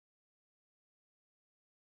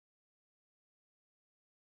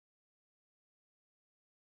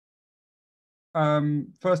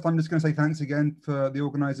First, I'm just going to say thanks again for the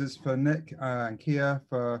organisers, for Nick and Kia,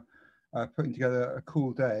 for putting together a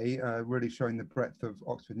cool day, really showing the breadth of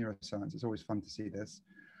Oxford Neuroscience. It's always fun to see this.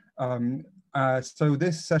 So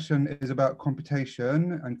this session is about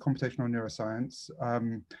computation and computational neuroscience.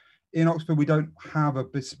 In Oxford, we don't have a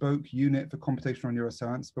bespoke unit for computational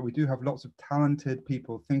neuroscience, but we do have lots of talented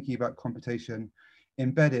people thinking about computation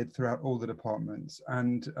embedded throughout all the departments.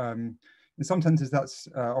 And in some senses, that's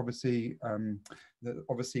obviously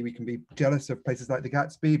we can be jealous of places like the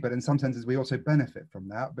Gatsby, but in some senses, we also benefit from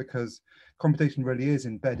that because computation really is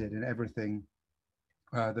embedded in everything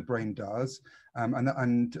the brain does,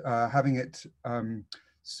 and having it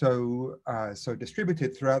so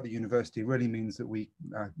distributed throughout the university really means that we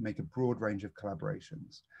make a broad range of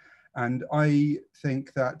collaborations. And I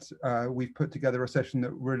think that we've put together a session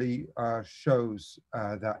that really shows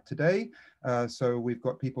that today. So we've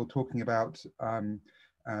got people talking about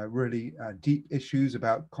really deep issues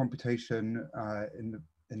about computation in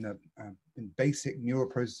basic neural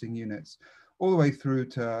processing units, all the way through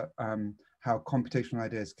to how computational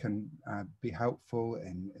ideas can be helpful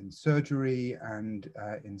in surgery and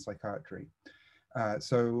in psychiatry.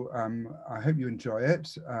 So I hope you enjoy it.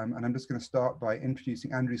 And I'm just going to start by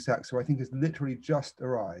introducing Andrew Sachs, who I think has literally just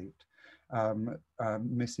arrived,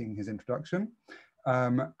 missing his introduction.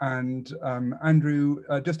 Andrew,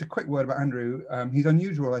 just a quick word about Andrew. He's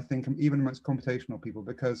unusual, I think, even amongst computational people,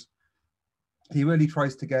 because he really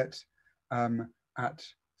tries to get at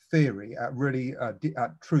theory, at really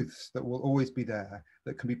at truths that will always be there,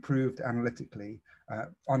 that can be proved analytically,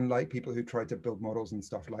 unlike people who try to build models and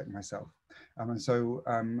stuff like myself. And so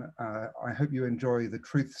I hope you enjoy the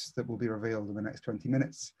truths that will be revealed in the next 20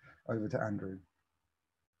 minutes. Over to Andrew.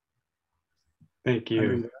 Thank you.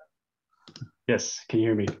 Andrew. Yes, can you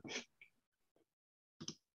hear me?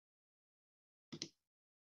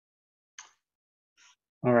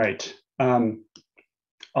 All right. I'll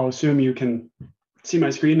assume you can see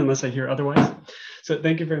my screen unless I hear otherwise. So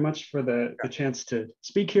thank you very much for the chance to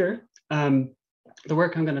speak here. The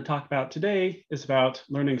work I'm going to talk about today is about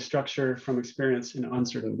learning structure from experience in an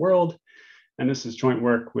uncertain world. And this is joint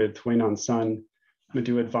work with Weinan Sun,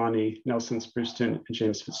 Madhu Advani, Nelson Spruceton, and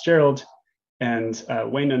James Fitzgerald. And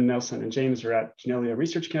Weinan, Nelson, and James are at Janelia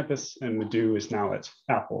Research Campus, and Madhu is now at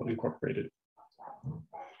Apple Incorporated.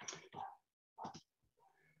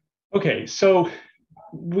 Okay, so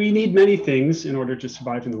we need many things in order to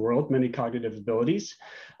survive in the world, many cognitive abilities.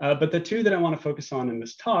 But the two that I want to focus on in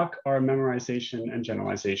this talk are memorization and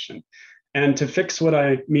generalization. And to fix what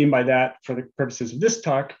I mean by that for the purposes of this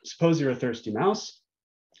talk, suppose you're a thirsty mouse.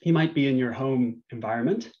 You might be in your home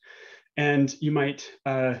environment, and you might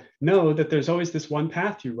know that there's always this one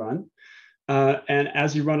path you run. And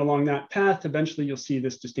as you run along that path, eventually you'll see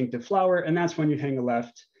this distinctive flower, and that's when you hang a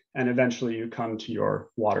left, and eventually you come to your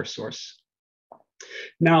water source.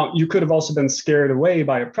 Now, you could have also been scared away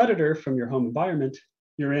by a predator from your home environment.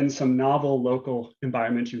 You're in some novel local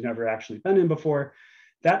environment you've never actually been in before.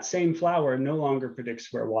 That same flower no longer predicts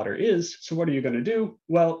where water is. So what are you going to do?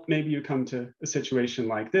 Well, maybe you come to a situation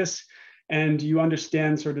like this, and you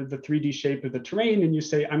understand sort of the 3D shape of the terrain, and you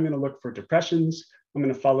say, I'm going to look for depressions. I'm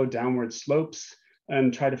going to follow downward slopes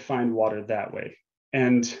and try to find water that way.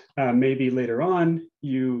 And maybe later on,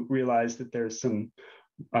 you realize that there's some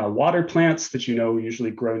water plants that you know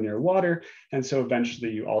usually grow near water. And so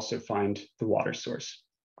eventually you also find the water source.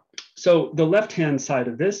 So the left-hand side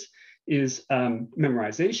of this is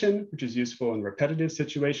memorization, which is useful in repetitive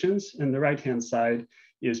situations. And the right-hand side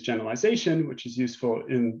is generalization, which is useful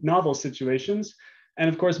in novel situations. And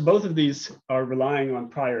of course, both of these are relying on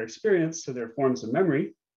prior experience, so they're forms of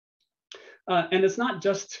memory. And it's not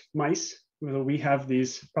just mice. We have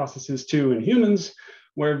these processes too in humans,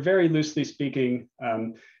 where very loosely speaking,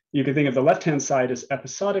 you can think of the left-hand side as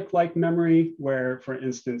episodic-like memory, where, for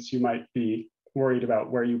instance, you might be worried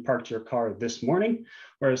about where you parked your car this morning,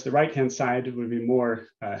 whereas the right-hand side would be more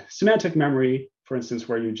semantic memory, for instance,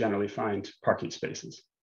 where you generally find parking spaces.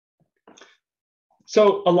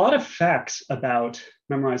 So a lot of facts about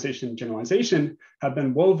memorization and generalization have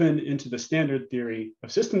been woven into the standard theory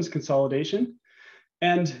of systems consolidation.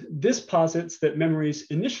 And this posits that memories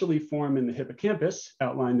initially form in the hippocampus,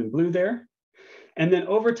 outlined in blue there. And then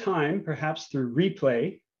over time, perhaps through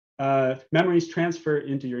replay, memories transfer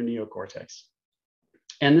into your neocortex.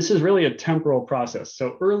 And this is really a temporal process.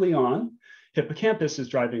 So early on, hippocampus is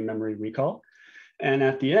driving memory recall. And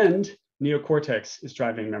at the end, neocortex is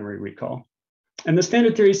driving memory recall. And the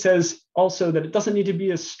standard theory says also that it doesn't need to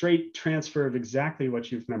be a straight transfer of exactly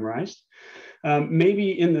what you've memorized.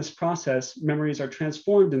 Maybe in this process, memories are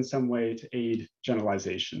transformed in some way to aid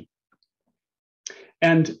generalization.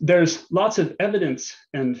 And there's lots of evidence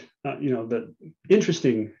and the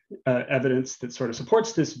interesting evidence that sort of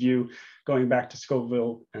supports this view, going back to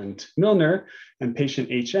Scoville and Milner and patient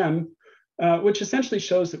HM, which essentially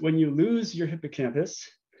shows that when you lose your hippocampus,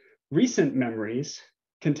 recent memories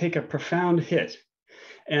can take a profound hit.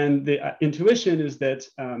 And the intuition is that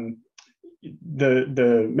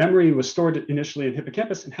the memory was stored initially in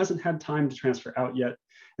hippocampus and hasn't had time to transfer out yet.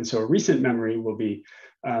 And so a recent memory will be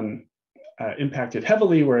impacted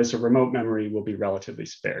heavily, whereas a remote memory will be relatively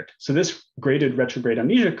spared. So this graded retrograde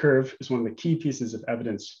amnesia curve is one of the key pieces of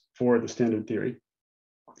evidence for the standard theory.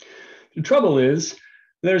 The trouble is,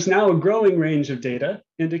 there's now a growing range of data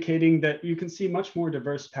indicating that you can see much more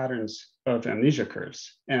diverse patterns of amnesia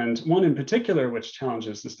curves. And one in particular, which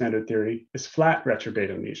challenges the standard theory, is flat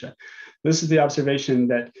retrograde amnesia. This is the observation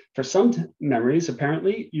that for some memories,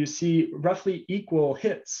 apparently, you see roughly equal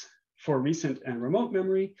hits for recent and remote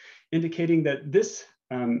memory, indicating that this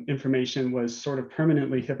information was sort of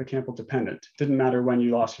permanently hippocampal dependent. Didn't matter when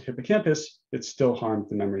you lost your hippocampus, it still harmed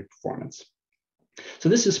the memory performance. So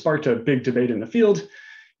this has sparked a big debate in the field.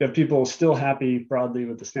 You have people still happy broadly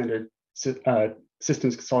with the standard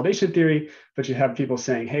systems consolidation theory, but you have people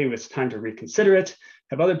saying, hey, it's time to reconsider it.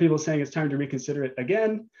 Have other people saying it's time to reconsider it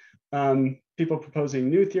again. People proposing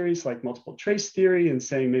new theories like multiple trace theory and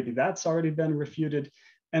saying maybe that's already been refuted.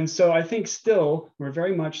 And so I think still we're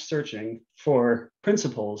very much searching for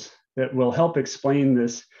principles that will help explain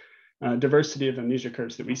this diversity of amnesia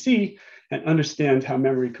curves that we see and understand how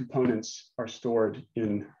memory components are stored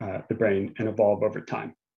in the brain and evolve over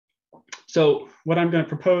time. So what I'm going to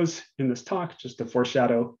propose in this talk, just to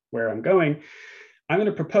foreshadow where I'm going, I'm going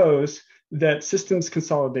to propose that systems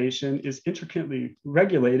consolidation is intricately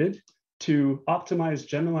regulated to optimize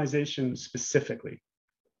generalization specifically.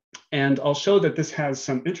 And I'll show that this has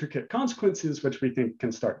some intricate consequences, which we think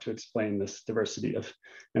can start to explain this diversity of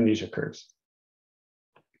amnesia curves.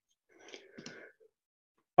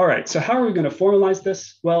 All right, so how are we going to formalize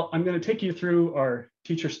this? Well, I'm going to take you through our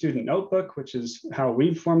teacher-student notebook, which is how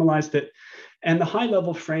we've formalized it. And the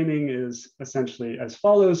high-level framing is essentially as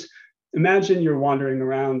follows. Imagine you're wandering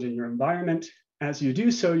around in your environment. As you do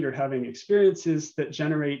so, you're having experiences that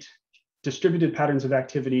generate distributed patterns of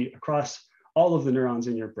activity across all of the neurons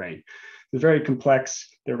in your brain. They're very complex.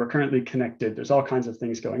 They're recurrently connected. There's all kinds of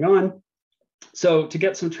things going on. So to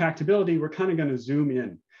get some tractability, we're kind of going to zoom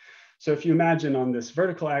in. So if you imagine on this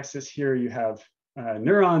vertical axis here, you have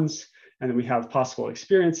neurons, and then we have possible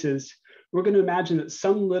experiences. We're going to imagine that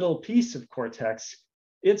some little piece of cortex,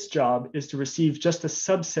 its job is to receive just a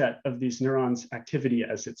subset of these neurons' activity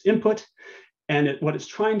as its input. And what it's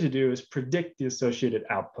trying to do is predict the associated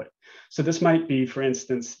output. So this might be, for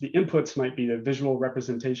instance, the inputs might be the visual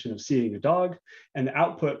representation of seeing a dog, and the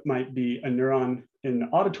output might be a neuron in the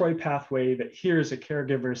auditory pathway that hears a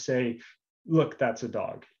caregiver say, look, that's a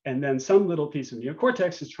dog. And then some little piece of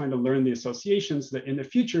neocortex is trying to learn the associations that in the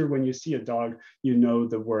future, when you see a dog, you know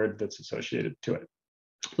the word that's associated to it.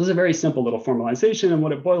 This is a very simple little formalization. And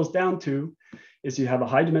what it boils down to is you have a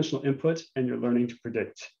high dimensional input and you're learning to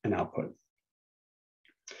predict an output.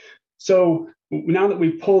 So now that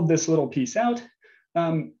we've pulled this little piece out,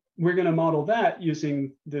 we're going to model that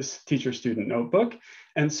using this teacher-student notebook.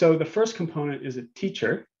 And so the first component is a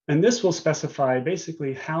teacher. And this will specify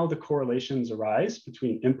basically how the correlations arise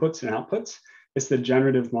between inputs and outputs. It's the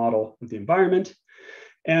generative model of the environment.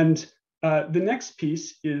 And the next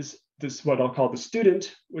piece is this, what I'll call the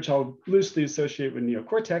student, which I'll loosely associate with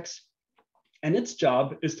neocortex. And its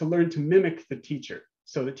job is to learn to mimic the teacher.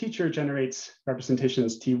 So the teacher generates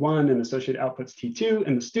representations T1 and associated outputs T2,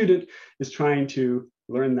 and the student is trying to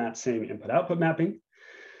learn that same input-output mapping.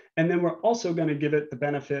 And then we're also going to give it the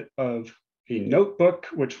benefit of a notebook,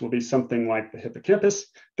 which will be something like the hippocampus,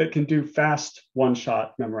 that can do fast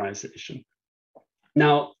one-shot memorization.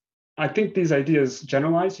 Now, I think these ideas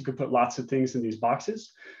generalize. You could put lots of things in these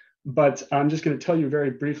boxes, but I'm just going to tell you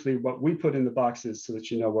very briefly what we put in the boxes so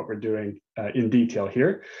that you know what we're doing in detail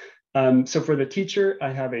here. So for the teacher,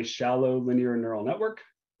 I have a shallow linear neural network.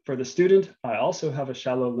 For the student, I also have a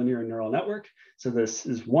shallow linear neural network. So this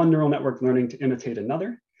is one neural network learning to imitate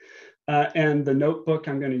another. And the notebook,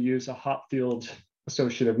 I'm going to use a Hopfield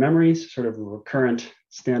associative memories, sort of a recurrent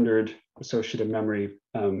standard associative memory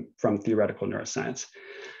from theoretical neuroscience.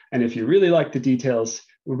 And if you really like the details,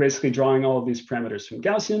 we're basically drawing all of these parameters from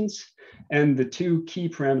Gaussians. And the two key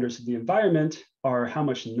parameters of the environment are how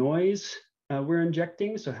much noise we're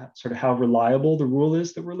injecting, so sort of how reliable the rule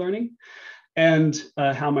is that we're learning, and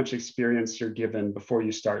how much experience you're given before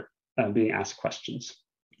you start being asked questions.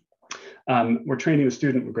 We're training the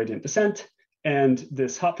student with gradient descent, and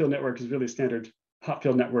this Hopfield network is really standard hot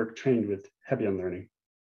field network trained with Hebbian learning.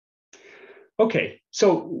 Okay,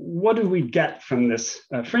 so what do we get from this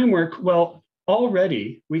framework? Well,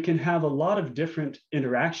 already we can have a lot of different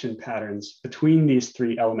interaction patterns between these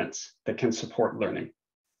three elements that can support learning.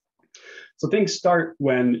 So things start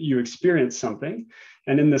when you experience something.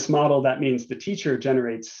 And in this model, that means the teacher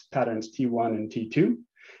generates patterns T1 and T2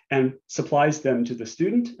 and supplies them to the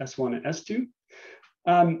student, S1 and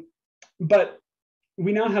S2. But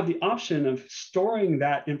we now have the option of storing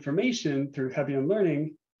that information through Hebbian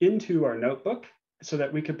learning into our notebook so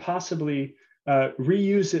that we could possibly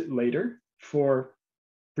reuse it later for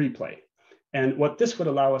replay. And what this would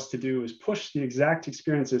allow us to do is push the exact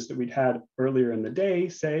experiences that we'd had earlier in the day,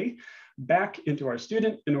 say, back into our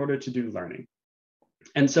student in order to do learning.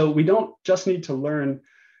 And so we don't just need to learn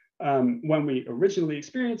when we originally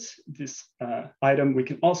experience this item, we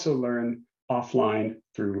can also learn offline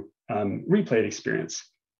through replayed experience.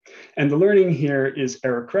 And the learning here is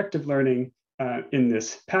error corrective learning in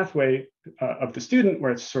this pathway of the student,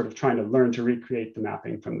 where it's sort of trying to learn to recreate the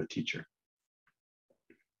mapping from the teacher.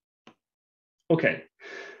 Okay,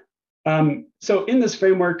 so in this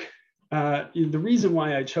framework, the reason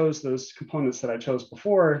why I chose those components that I chose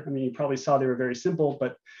before, I mean, you probably saw they were very simple,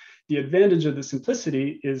 but the advantage of the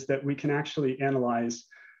simplicity is that we can actually analyze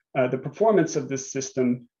the performance of this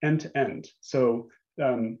system end to end. So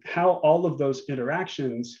how all of those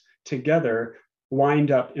interactions together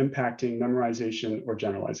wind up impacting memorization or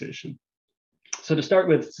generalization. So to start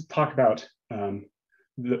with, let's talk about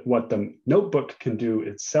what the notebook can do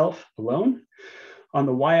itself alone. On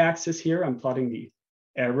the y-axis here, I'm plotting the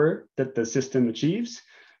error that the system achieves.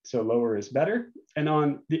 So lower is better. And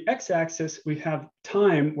on the x-axis, we have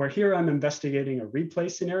time, where here I'm investigating a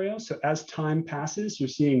replay scenario. So as time passes, you're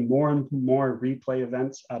seeing more and more replay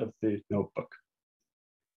events out of the notebook.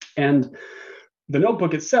 And the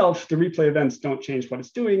notebook itself, the replay events don't change what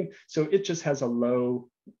it's doing. So it just has a low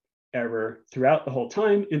error throughout the whole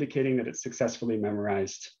time, indicating that it's successfully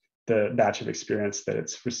memorized the batch of experience that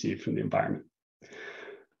it's received from the environment.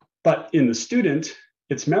 But in the student,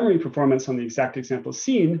 its memory performance on the exact example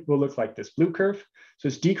seen will look like this blue curve. So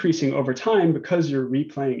it's decreasing over time because you're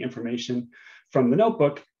replaying information from the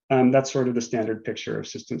notebook. That's sort of the standard picture of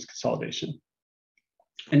systems consolidation.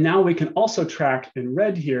 And now we can also track in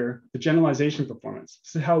red here the generalization performance.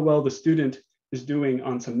 This is how well the student is doing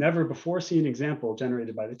on some never before seen example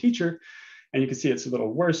generated by the teacher. And you can see it's a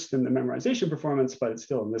little worse than the memorization performance, but it's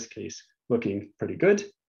still in this case looking pretty good.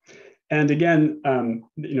 And again,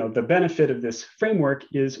 the benefit of this framework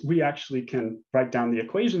is we actually can write down the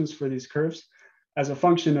equations for these curves as a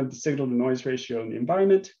function of the signal to noise ratio in the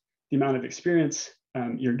environment, the amount of experience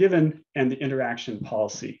you're given, and the interaction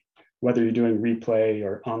policy, whether you're doing replay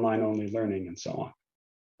or online only learning and so on.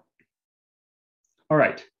 All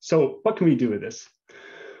right, so what can we do with this?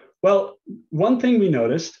 Well, one thing we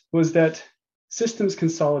noticed was that systems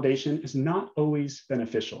consolidation is not always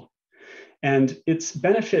beneficial. And its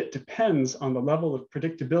benefit depends on the level of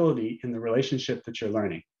predictability in the relationship that you're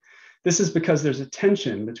learning. This is because there's a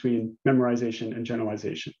tension between memorization and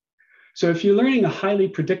generalization. So if you're learning a highly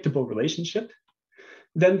predictable relationship,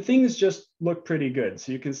 then things just look pretty good.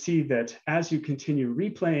 So you can see that as you continue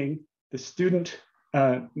replaying, the student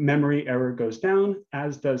memory error goes down,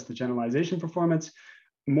 as does the generalization performance.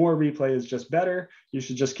 More replay is just better. You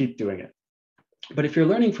should just keep doing it. But if you're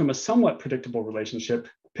learning from a somewhat predictable relationship,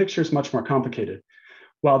 the picture is much more complicated.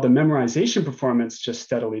 While the memorization performance just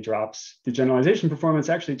steadily drops, the generalization performance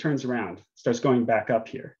actually turns around, starts going back up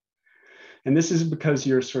here. And this is because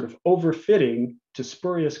you're sort of overfitting to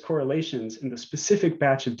spurious correlations in the specific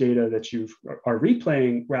batch of data that you are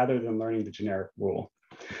replaying rather than learning the generic rule.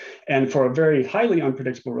 And for a very highly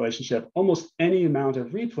unpredictable relationship, almost any amount of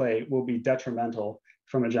replay will be detrimental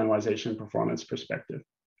from a generalization performance perspective.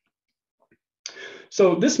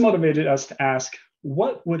 So this motivated us to ask,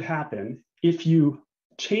 what would happen if you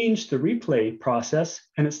changed the replay process,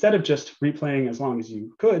 and instead of just replaying as long as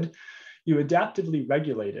you could, you adaptively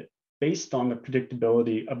regulate it based on the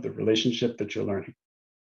predictability of the relationship that you're learning?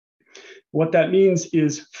 What that means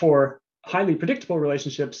is for highly predictable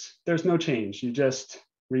relationships, there's no change. You just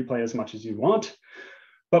replay as much as you want.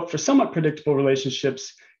 But for somewhat predictable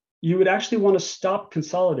relationships, you would actually want to stop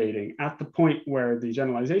consolidating at the point where the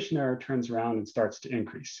generalization error turns around and starts to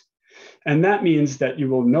increase. And that means that you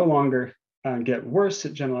will no longer get worse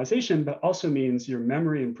at generalization, but also means your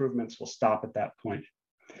memory improvements will stop at that point.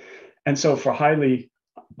 And so for highly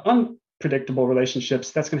unpredictable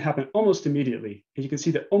relationships, that's going to happen almost immediately. And you can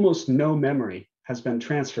see that almost no memory has been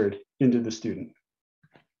transferred into the student.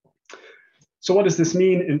 So what does this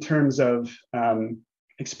mean in terms of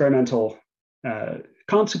experimental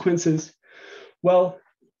consequences? Well,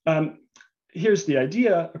 here's the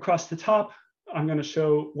idea. Across the top, I'm going to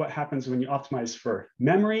show what happens when you optimize for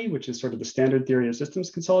memory, which is sort of the standard theory of systems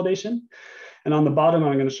consolidation. And on the bottom,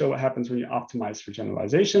 I'm going to show what happens when you optimize for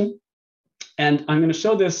generalization. And I'm going to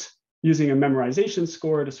show this using a memorization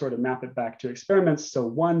score to sort of map it back to experiments. So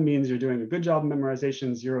 1 means you're doing a good job of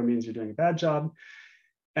memorization, 0 means you're doing a bad job.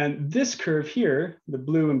 And this curve here, the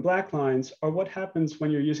blue and black lines, are what happens when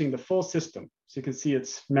you're using the full system. So you can see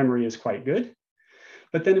its memory is quite good.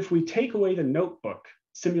 But then if we take away the notebook,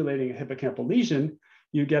 simulating a hippocampal lesion,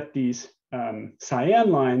 you get these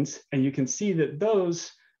cyan lines, and you can see that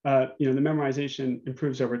those, the memorization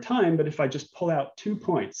improves over time. But if I just pull out 2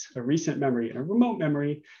 points, a recent memory and a remote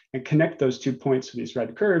memory, and connect those 2 points to these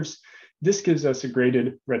red curves, this gives us a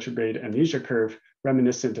graded retrograde amnesia curve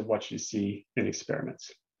reminiscent of what you see in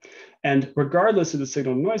experiments. And regardless of the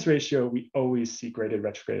signal-to-noise ratio, we always see graded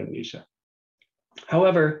retrograde amnesia.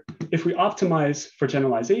 However, if we optimize for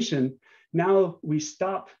generalization, now we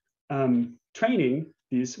stop training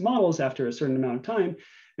these models after a certain amount of time.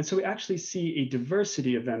 And so we actually see a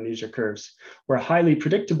diversity of amnesia curves where highly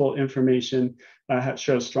predictable information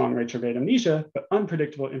shows strong retrograde amnesia, but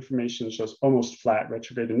unpredictable information shows almost flat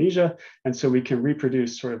retrograde amnesia. And so we can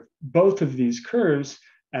reproduce sort of both of these curves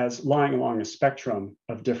as lying along a spectrum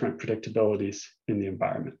of different predictabilities in the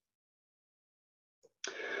environment.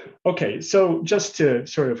 Okay, so just to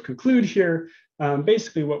sort of conclude here,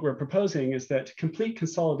 basically what we're proposing is that complete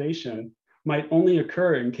consolidation might only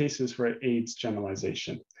occur in cases where it aids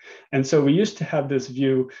generalization. And so we used to have this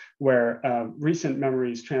view where recent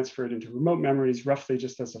memories transferred into remote memories roughly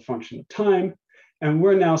just as a function of time. And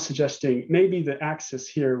we're now suggesting maybe the axis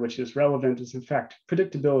here, which is relevant, is in fact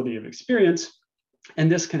predictability of experience.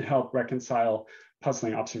 And this can help reconcile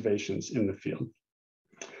puzzling observations in the field.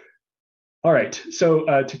 All right,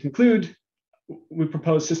 so to conclude, we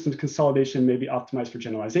propose systems consolidation may be optimized for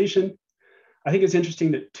generalization. I think it's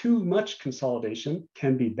interesting that too much consolidation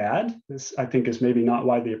can be bad. This, I think, is maybe not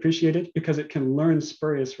widely appreciated because it can learn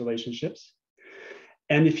spurious relationships.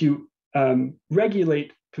 And if you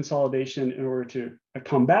regulate consolidation in order to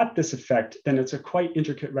combat this effect, then it's a quite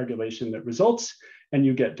intricate regulation that results, and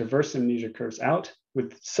you get diverse amnesia curves out,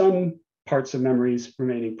 with some parts of memories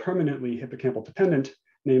remaining permanently hippocampal dependent,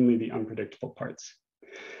 namely the unpredictable parts.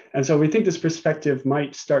 And so we think this perspective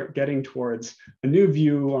might start getting towards a new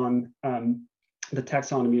view on the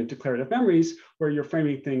taxonomy of declarative memories, where you're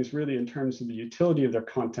framing things really in terms of the utility of their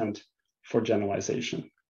content for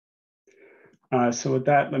generalization. So with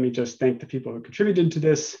that, let me just thank the people who contributed to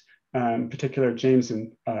this, in particular James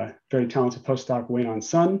and very talented postdoc Wayne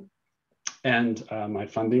Sun, and my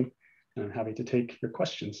funding. And I'm happy to take your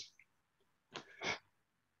questions.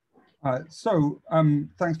 Thanks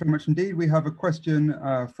very much indeed. We have a question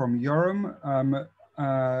from Yoram.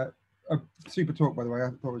 A super talk, by the way. I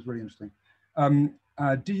thought it was really interesting.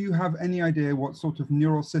 Do you have any idea what sort of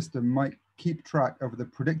neural system might keep track of the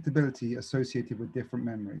predictability associated with different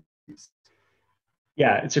memories?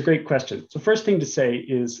 Yeah, it's a great question. So first thing to say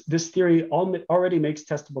is this theory already makes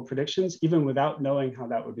testable predictions even without knowing how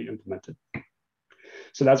that would be implemented.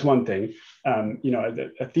 So that's one thing.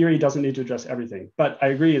 A theory doesn't need to address everything, but I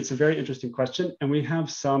agree it's a very interesting question, and we have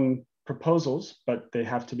some proposals, but they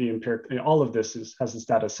have to be empirical. All of this has the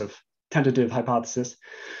status of tentative hypothesis.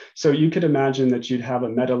 So you could imagine that you'd have a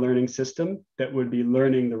meta-learning system that would be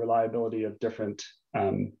learning the reliability of different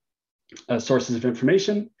sources of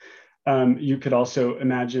information. You could also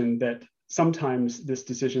imagine that sometimes this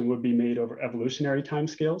decision would be made over evolutionary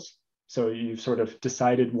timescales. So you've sort of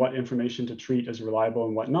decided what information to treat as reliable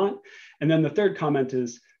and what not. And then the third comment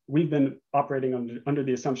is we've been operating under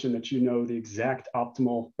the assumption that you know the exact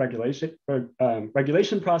optimal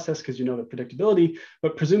regulation process because you know the predictability,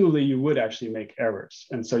 but presumably you would actually make errors.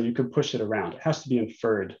 And so you could push it around. It has to be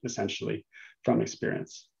inferred essentially from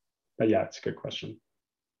experience. But yeah, it's a good question.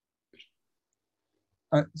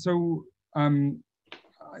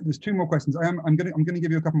 There's two more questions. I'm going to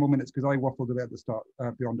give you a couple more minutes because I waffled a bit at the start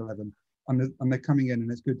beyond 11, and they're coming in,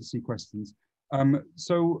 and it's good to see questions.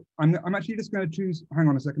 So I'm actually just going to choose. Hang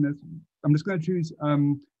on a second. I'm just going to choose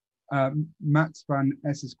Max van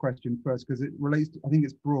S's question first because it relates to, I think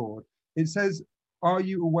it's broad. It says, "Are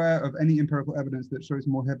you aware of any empirical evidence that shows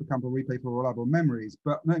more hippocampal replay for reliable memories?"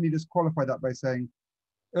 But let me just qualify that by saying,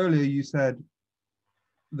 earlier you said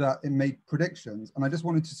that it made predictions, and I just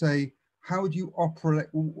wanted to say, how do you operate?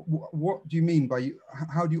 What do you mean by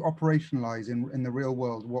how do you operationalize in the real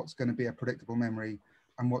world what's going to be a predictable memory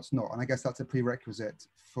and what's not? And I guess that's a prerequisite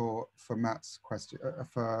for Matt's question.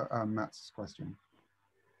 Matt's question.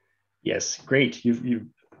 Yes, great. You've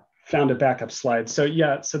found a backup slide. So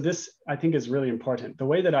yeah, so this I think is really important. The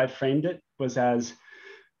way that I framed it was as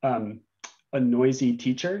a noisy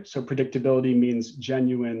teacher. So predictability means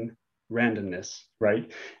genuine randomness,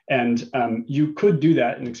 right? And you could do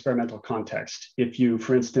that in experimental context. If you,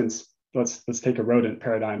 for instance, let's take a rodent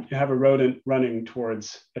paradigm. You have a rodent running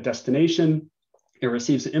towards a destination. It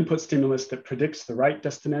receives an input stimulus that predicts the right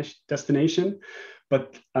destination,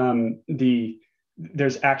 but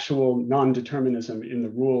there's actual non-determinism in the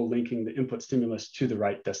rule linking the input stimulus to the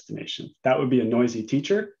right destination. That would be a noisy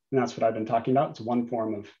teacher, and that's what I've been talking about. It's one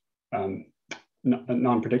form of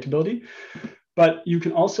non-predictability. But you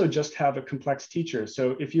can also just have a complex teacher.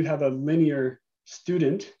 So if you have a linear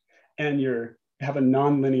student and you have a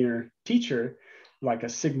nonlinear teacher, like a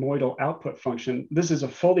sigmoidal output function, this is a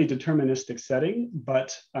fully deterministic setting,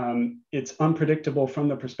 but it's unpredictable from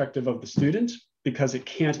the perspective of the student because it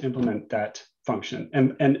can't implement that function.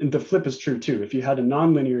 And the flip is true too. If you had a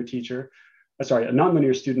nonlinear teacher, a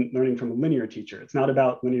nonlinear student learning from a linear teacher, it's not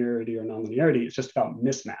about linearity or nonlinearity, it's just about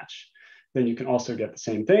mismatch. Then you can also get the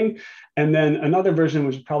same thing. And then another version,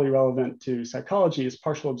 which is probably relevant to psychology, is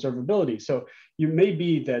partial observability. So you may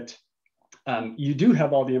be that you do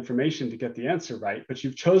have all the information to get the answer right, but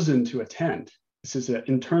you've chosen to attend. This is an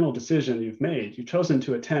internal decision you've made. You've chosen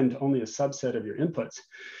to attend only a subset of your inputs.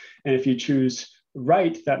 And if you choose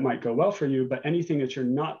right, that might go well for you, but anything that you're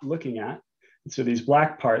not looking at, so these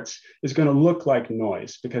black parts, is going to look like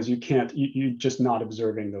noise because you're just not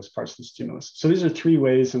observing those parts of the stimulus. So these are three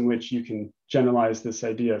ways in which you can generalize this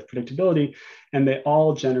idea of predictability, and they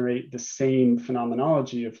all generate the same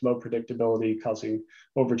phenomenology of low predictability causing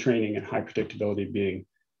overtraining and high predictability being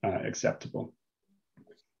acceptable.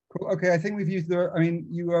 Cool. Okay, I think we've used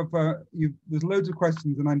there's loads of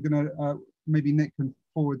questions, and I'm going to maybe Nick can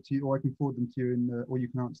forward to you, or I can forward them to you, or you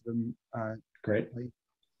can answer them. Great.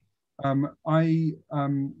 I'm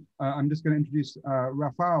just going to introduce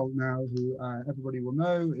Rafael now, who everybody will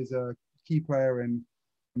know is a key player in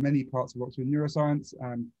many parts of Oxford Neuroscience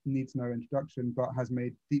and needs no introduction, but has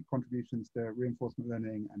made deep contributions to reinforcement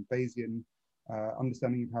learning and Bayesian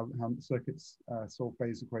understanding of how circuits solve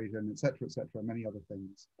Bayes' equation, etc., many other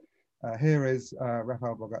things. Here is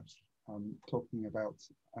Rafael Bogac talking about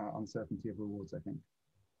uncertainty of rewards, I think.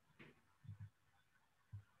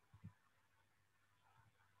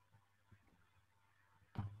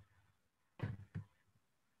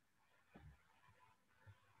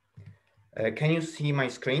 Can you see my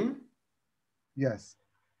screen? Yes.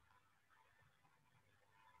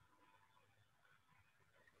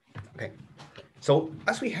 Okay. So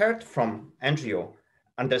as we heard from Andrew,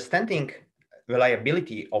 understanding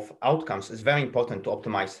reliability of outcomes is very important to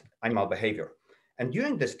optimize animal behavior. And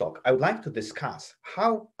during this talk, I would like to discuss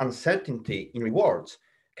how uncertainty in rewards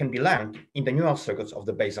can be learned in the neural circuits of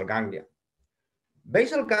the basal ganglia.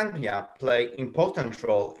 Basal ganglia play an important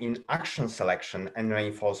role in action selection and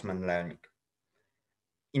reinforcement learning.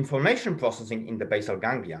 Information processing in the basal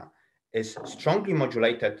ganglia is strongly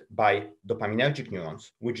modulated by dopaminergic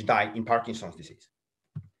neurons, which die in Parkinson's disease.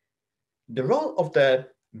 The role of the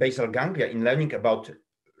basal ganglia in learning about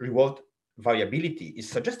reward variability is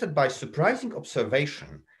suggested by surprising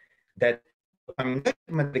observation that dopaminergic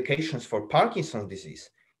medications for Parkinson's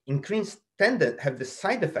disease have the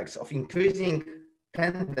side effects of increasing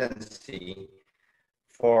tendency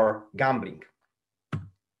for gambling.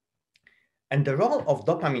 And the role of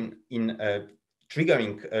dopamine in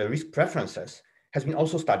triggering risk preferences has been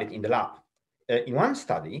also studied in the lab. In one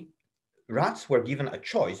study, rats were given a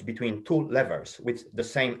choice between two levers with the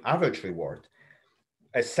same average reward: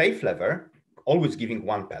 a safe lever, always giving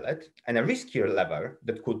one pellet, and a riskier lever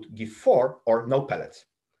that could give 4 or no pellets.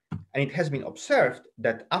 And it has been observed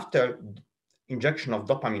that after injection of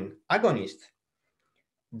dopamine agonist,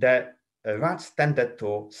 the rats tended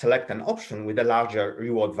to select an option with a larger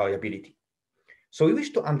reward variability. So we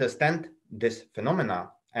wish to understand this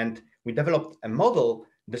phenomena, and we developed a model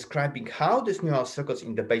describing how these neural circuits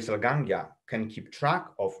in the basal ganglia can keep track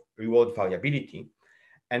of reward variability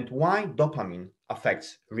and why dopamine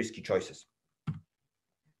affects risky choices.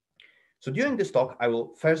 So during this talk, I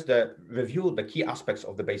will first review the key aspects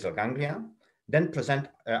of the basal ganglia, then present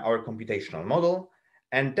our computational model,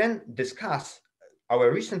 and then discuss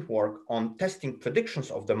our recent work on testing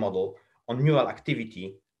predictions of the model on neural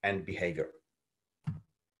activity and behavior.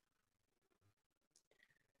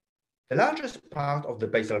 The largest part of the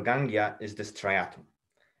basal ganglia is the striatum.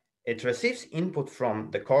 It receives input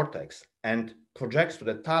from the cortex and projects to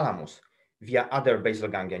the thalamus via other basal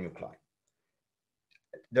ganglia nuclei.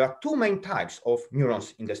 There are two main types of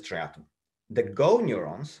neurons in the striatum. The GO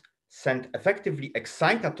neurons send effectively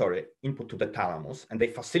excitatory input to the thalamus, and they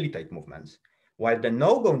facilitate movements, while the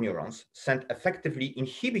no-go neurons send effectively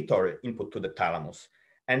inhibitory input to the thalamus,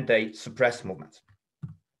 and they suppress movements.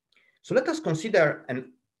 So let us consider a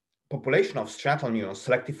population of striatal neurons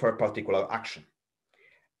selected for a particular action.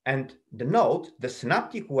 And denote the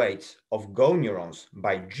synaptic weights of go neurons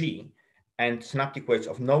by G and synaptic weights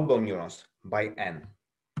of no-go neurons by N.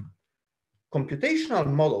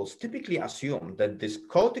 Computational models typically assume that these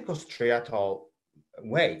corticostriatal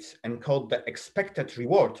weights encode the expected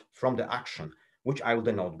reward from the action, which I will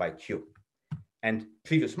denote by Q. And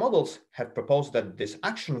previous models have proposed that this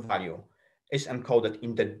action value is encoded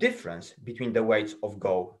in the difference between the weights of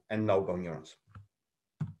go and no-go neurons.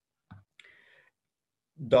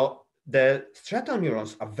 The striatal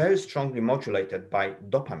neurons are very strongly modulated by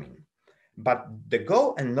dopamine, but the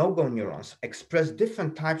go and no-go neurons express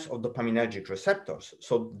different types of dopaminergic receptors,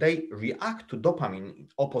 so they react to dopamine in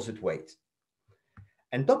opposite ways.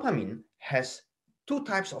 And dopamine has two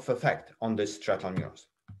types of effect on the striatal neurons.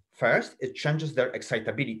 First, it changes their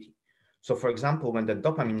excitability. So for example, when the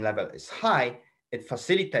dopamine level is high, it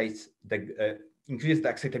facilitates the increases the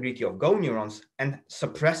excitability of go neurons and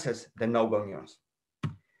suppresses the no-go neurons.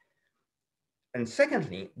 And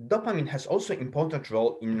secondly, dopamine has also an important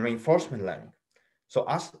role in reinforcement learning. So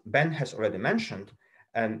as Ben has already mentioned,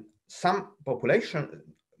 some population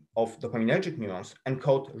of dopaminergic neurons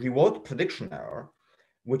encode reward prediction error,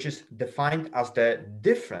 which is defined as the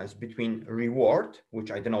difference between reward,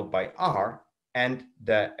 which I denote by R, and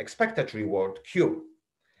the expected reward Q.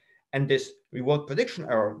 And this reward prediction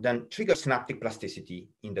error then triggers synaptic plasticity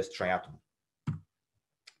in the striatum.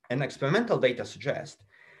 And experimental data suggest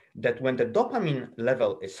that when the dopamine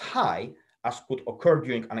level is high, as could occur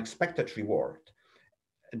during unexpected reward,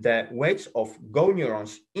 the weights of go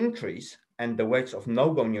neurons increase and the weights of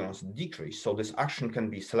no-go neurons decrease, so this action can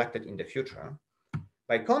be selected in the future.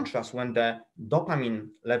 By contrast, when the dopamine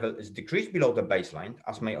level is decreased below the baseline,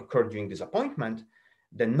 as may occur during disappointment,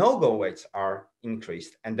 the no-go weights are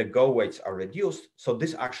increased and the go weights are reduced, so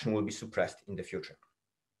this action will be suppressed in the future.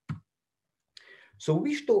 So we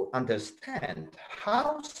wish to understand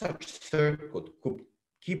how such circuit could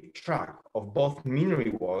keep track of both mean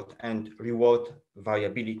reward and reward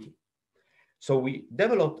variability. So we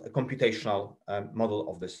developed a computational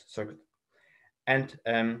model of this circuit. And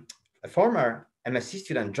a former MSc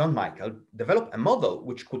student, John Michael, developed a model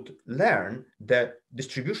which could learn the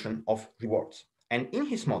distribution of rewards. And in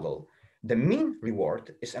his model, the mean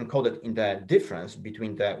reward is encoded in the difference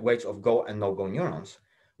between the weights of go and no-go neurons,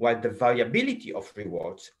 while the variability of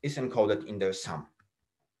rewards is encoded in their sum.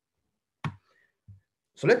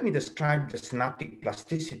 So let me describe the synaptic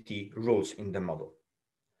plasticity rules in the model.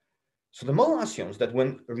 So the model assumes that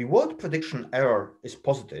when reward prediction error is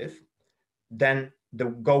positive, then the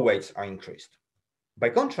go weights are increased. By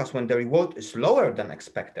contrast, when the reward is lower than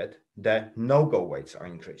expected, the no-go weights are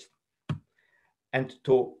increased. And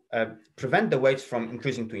to prevent the weights from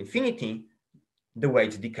increasing to infinity, the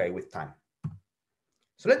weights decay with time.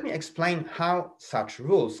 So let me explain how such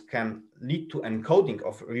rules can lead to encoding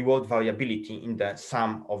of reward variability in the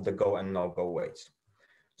sum of the go and no-go weights.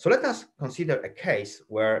 So let us consider a case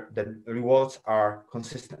where the rewards are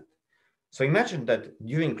consistent. So imagine that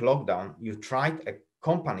during lockdown, you tried a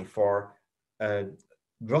company for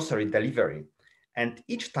grocery delivery, and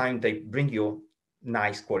each time they bring you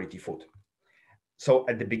nice quality food. So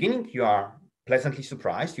at the beginning, you are pleasantly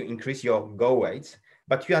surprised, you increase your go weights,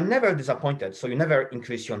 but you are never disappointed, so you never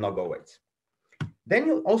increase your no-go weights. Then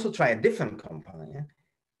you also try a different company,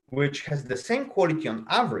 which has the same quality on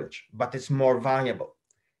average, but it's more variable.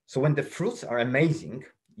 So when the fruits are amazing,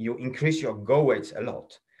 you increase your go weights a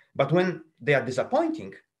lot. But when they are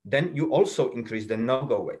disappointing, then you also increase the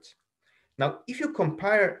no-go weights. Now, if you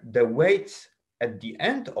compare the weights at the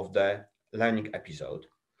end of the learning episode,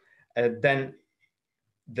 then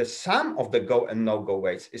the sum of the go and no-go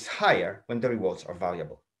weights is higher when the rewards are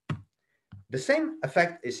variable. The same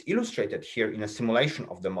effect is illustrated here in a simulation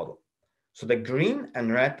of the model. So the green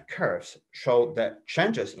and red curves show the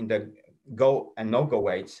changes in the go and no-go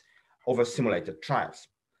weights over simulated trials.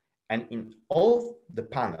 And in all the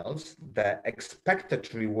panels, the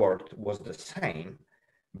expected reward was the same,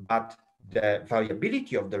 but the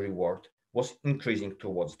variability of the reward was increasing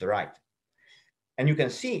towards the right. And you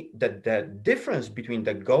can see that the difference between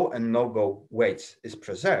the go and no-go weights is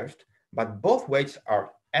preserved, but both weights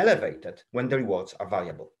are elevated when the rewards are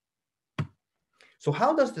variable. So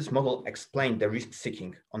how does this model explain the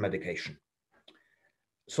risk-seeking on medication?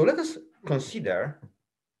 So let us consider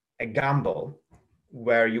a gamble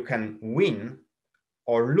where you can win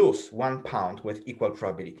or lose £1 with equal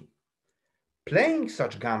probability. Playing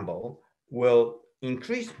such gamble will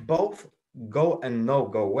increase both go and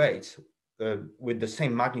no-go weights with the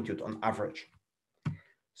same magnitude on average.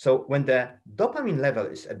 So when the dopamine level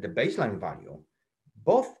is at the baseline value,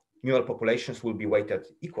 both neural populations will be weighted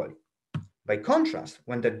equally. By contrast,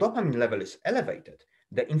 when the dopamine level is elevated,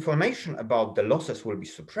 the information about the losses will be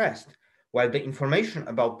suppressed, while the information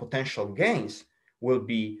about potential gains will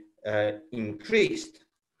be increased.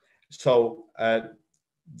 So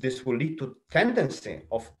this will lead to tendency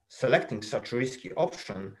of selecting such risky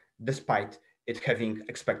option despite it having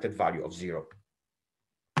expected value of 0.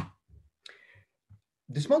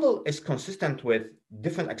 This model is consistent with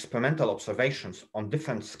different experimental observations on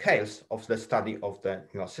different scales of the study of the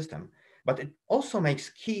neural system, but it also makes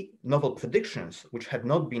key novel predictions which had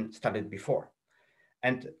not been studied before.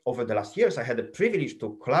 And over the last years, I had the privilege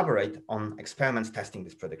to collaborate on experiments testing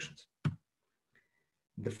these predictions.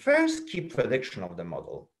 The first key prediction of the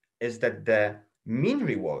model is that the mean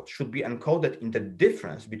reward should be encoded in the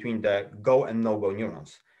difference between the go and no-go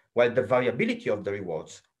neurons, while the variability of the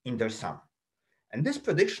rewards in their sum. And this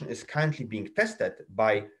prediction is currently being tested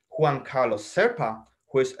by Juan Carlos Serpa,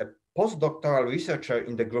 who is a postdoctoral researcher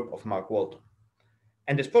in the group of Mark Walton.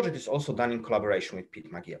 And this project is also done in collaboration with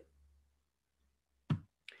Pete McGill.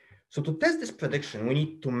 So to test this prediction, we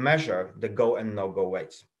need to measure the go and no-go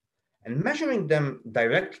weights. And measuring them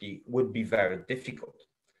directly would be very difficult.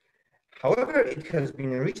 However, it has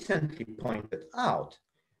been recently pointed out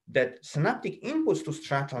that synaptic inputs to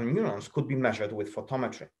striatal neurons could be measured with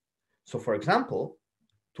photometry. So for example,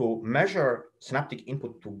 to measure synaptic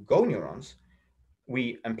input to go neurons,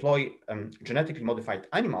 we employ genetically modified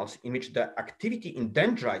animals in which the activity in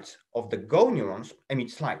dendrites of the go neurons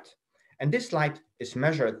emits light. And this light is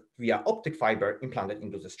measured via optic fiber implanted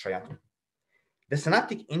into the striatum. The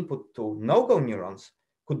synaptic input to no-go neurons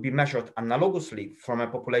could be measured analogously from a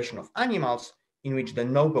population of animals in which the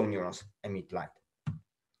no-go neurons emit light.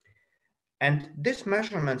 And these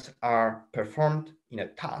measurements are performed in a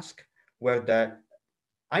task where the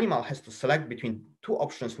animal has to select between two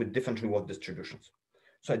options with different reward distributions.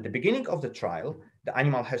 So at the beginning of the trial, the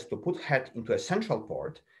animal has to put head into a central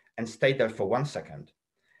port and stay there for 1 second.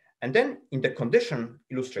 And then in the condition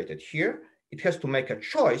illustrated here, it has to make a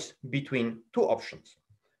choice between two options.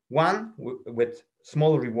 One with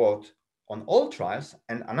small reward on all trials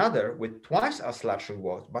and another with twice as large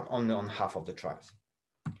reward, but only on half of the trials.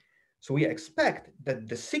 So we expect that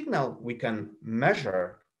the signal we can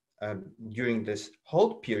measure during this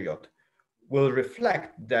hold period will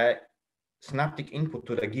reflect the synaptic input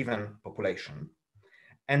to the given population,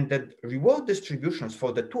 and that reward distributions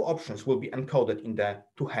for the two options will be encoded in the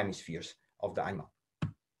two hemispheres of the animal.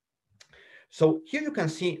 So here you can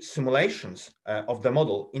see simulations of the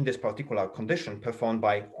model in this particular condition performed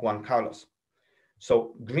by Juan Carlos.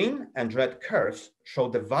 So green and red curves show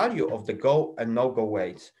the value of the go and no-go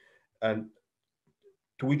weights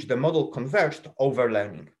to which the model converged over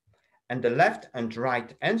learning. And the left and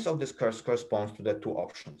right ends of this curve corresponds to the two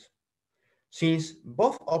options. Since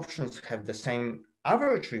both options have the same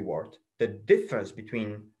average reward, the difference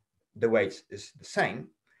between the weights is the same,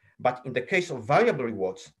 but in the case of variable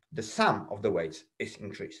rewards, the sum of the weights is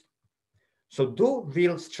increased. So do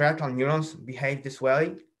real striatal neurons behave this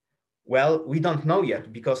way? Well, we don't know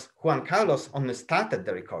yet because Juan Carlos only started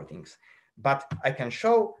the recordings, but I can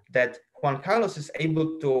show that Juan Carlos is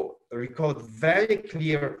able to record very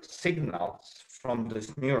clear signals from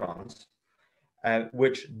these neurons,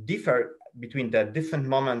 which differ between the different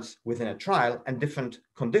moments within a trial and different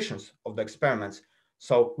conditions of the experiments.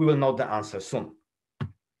 So we will know the answer soon.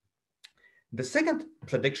 The second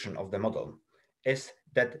prediction of the model is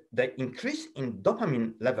that the increase in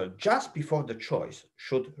dopamine level just before the choice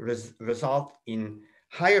should result in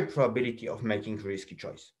higher probability of making risky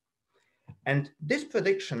choice. And this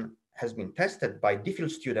prediction has been tested by DPhil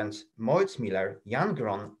students Moritz Miller, Jan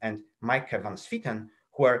Gron, and Mike van Swieten,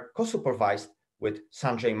 who are co-supervised with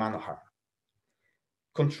Sanjay Manohar.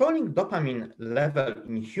 Controlling dopamine level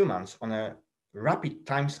in humans on a rapid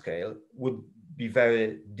timescale would be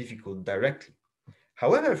very difficult directly.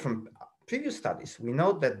 However, from previous studies, we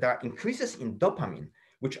know that there are increases in dopamine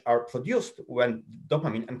which are produced when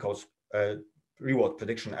dopamine encodes reward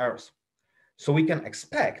prediction errors. So we can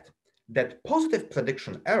expect that positive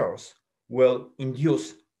prediction errors will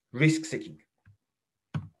induce risk-seeking.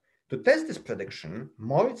 To test this prediction,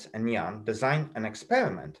 Moritz and Jan designed an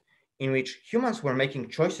experiment in which humans were making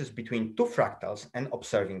choices between two fractals and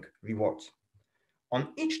observing rewards.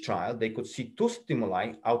 On each trial, they could see two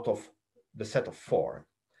stimuli out of the set of 4,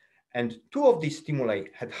 and 2 of these stimuli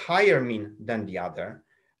had higher mean than the other,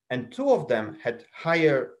 and 2 of them had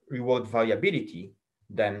higher reward variability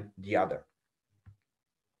than the other.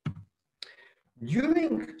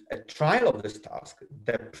 During a trial of this task,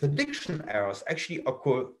 the prediction errors actually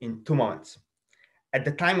occur in two moments: at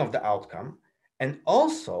the time of the outcome and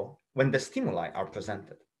also when the stimuli are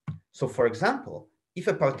presented. So for example, if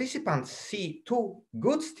a participant sees two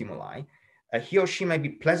good stimuli, he or she may be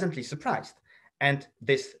pleasantly surprised. And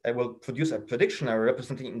this will produce a prediction error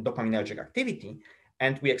representing dopaminergic activity.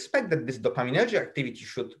 And we expect that this dopaminergic activity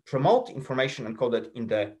should promote information encoded in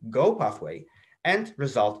the go pathway and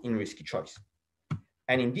result in risky choice.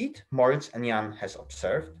 And indeed, Moritz and Jan has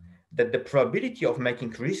observed that the probability of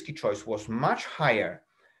making risky choice was much higher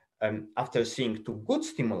after seeing two good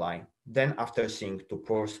stimuli than after seeing two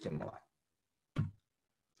poor stimuli.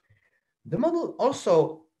 The model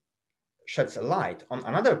also sheds a light on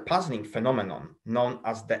another puzzling phenomenon known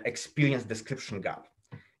as the experience description gap.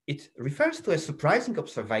 It refers to a surprising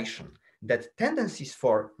observation that tendencies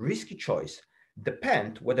for risky choice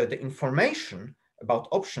depend whether the information about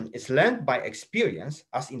option is learned by experience,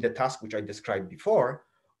 as in the task which I described before,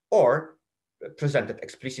 or presented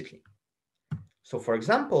explicitly. So for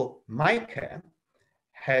example, Mike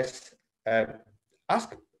has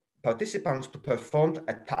asked participants to perform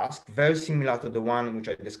a task very similar to the one which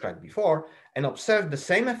I described before and observed the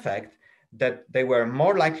same effect, that they were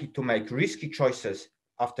more likely to make risky choices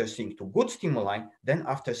after seeing two good stimuli than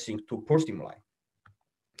after seeing two poor stimuli.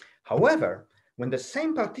 However, when the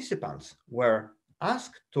same participants were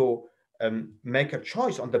asked to make a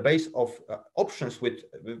choice on the basis of options with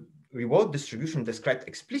reward distribution described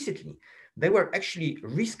explicitly, they were actually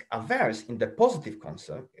risk averse in the positive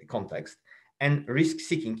context and risk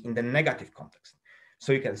seeking in the negative context.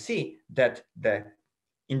 So you can see that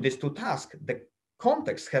in these two tasks, the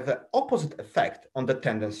contexts have an opposite effect on the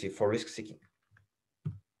tendency for risk seeking.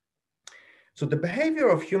 So the behavior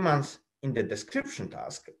of humans in the description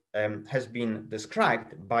task has been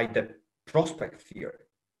described by the prospect theory.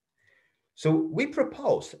 So we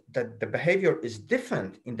propose that the behavior is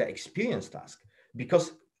different in the experience task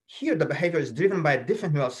because here the behavior is driven by a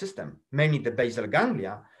different neural system, mainly the basal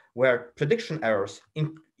ganglia, where prediction errors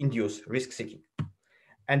induce risk seeking.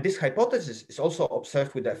 And this hypothesis is also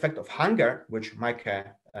observed with the effect of hunger, which Mike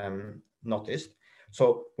noticed.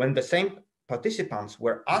 So when the same participants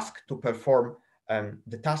were asked to perform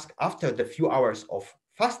the task after the few hours of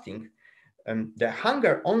fasting, the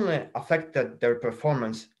hunger only affected their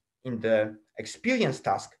performance in the experience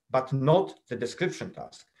task, but not the description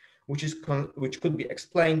task, which could be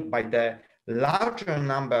explained by the larger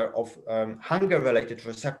number of hunger-related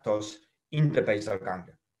receptors in the basal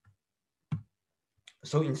ganglia.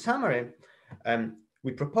 So in summary,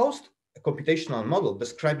 we proposed a computational model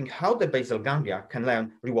describing how the basal ganglia can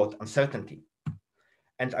learn reward uncertainty.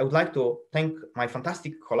 And I would like to thank my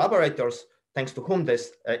fantastic collaborators, thanks to whom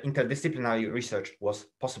this interdisciplinary research was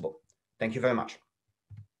possible. Thank you very much.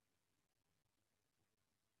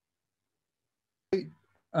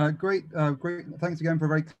 Great. Thanks again for a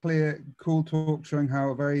very clear, cool talk showing how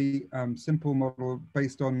a very simple model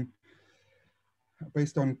based on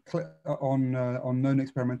known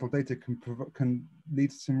experimental data can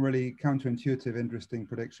lead to some really counterintuitive, interesting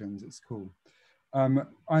predictions. It's cool. I'm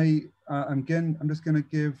just going to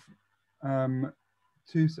give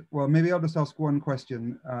well, maybe I'll just ask one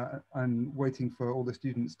question and waiting for all the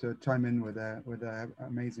students to chime in with their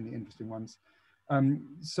amazingly interesting ones.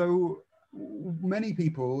 So many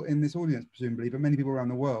people in this audience, presumably, but many people around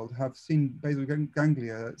the world have seen basal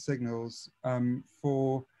ganglia signals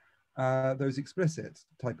for those explicit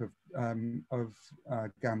type of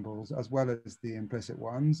gambles, as well as the implicit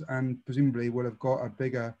ones, and presumably will have got a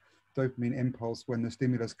bigger dopamine impulse when the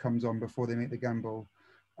stimulus comes on before they make the gamble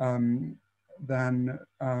than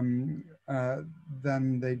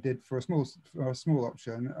they did for a small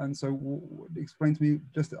option. And so explain to me,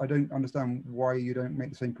 just I don't understand why you don't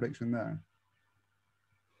make the same prediction there.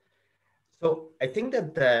 So I think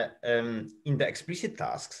that in the explicit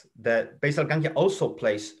tasks, the basal ganglia also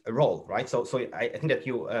plays a role, right? So I think that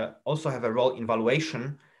you also have a role in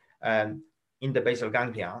valuation in the basal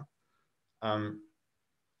ganglia.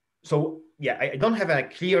 So yeah, I don't have a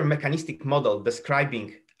clear mechanistic model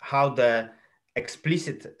describing how the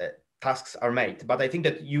explicit tasks are made, but I think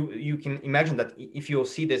that you can imagine that if you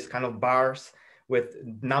see this kind of bars with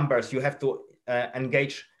numbers, you have to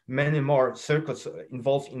engage many more circuits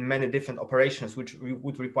involved in many different operations, which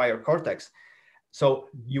would require cortex. So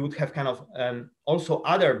you would have kind of also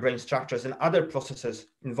other brain structures and other processes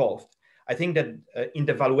involved. I think that in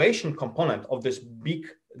the valuation component of this big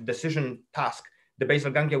decision task, the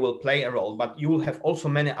basal ganglia will play a role, but you will have also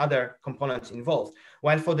many other components involved.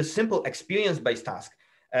 While for the simple experience-based task,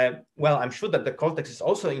 well, I'm sure that the cortex is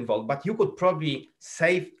also involved, but you could probably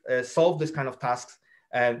solve this kind of tasks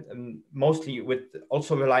mostly with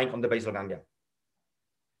also relying on the basal ganglia.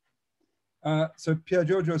 So Pier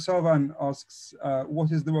Giorgio Salvan asks,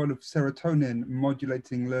 what is the role of serotonin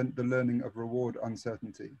modulating the learning of reward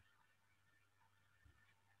uncertainty?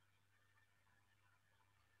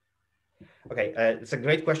 Okay, it's a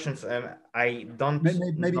great question. I don't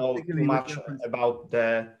maybe know too much about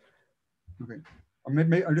the. Okay,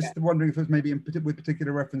 I'm just wondering if it's maybe with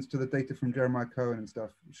particular reference to the data from Jeremiah Cohen and stuff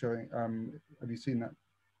showing. Have you seen that?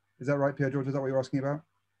 Is that right, Pier Giorgio? Is that what you're asking about?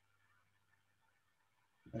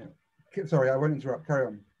 Anyway, sorry, I won't interrupt. Carry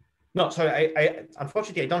on. No, sorry. I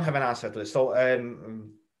unfortunately I don't have an answer to this. So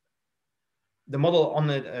the model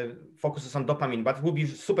only focuses on dopamine, but it would be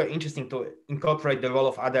super interesting to incorporate the role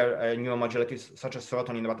of other neuromodulators such as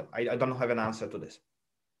serotonin, but I don't have an answer to this.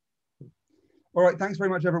 All right, thanks very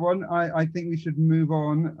much, everyone. I think we should move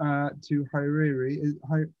on to Hariri.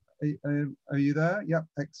 Are you there? Yep,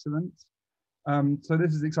 excellent. So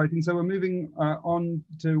this is exciting. So we're moving on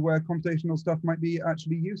to where computational stuff might be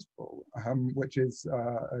actually useful, which is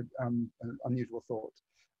an unusual thought.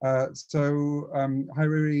 So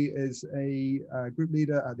Hariri is a group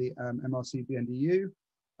leader at the MRC BNDU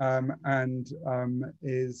and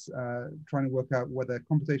is trying to work out whether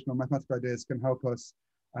computational mathematical ideas can help us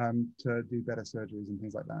to do better surgeries and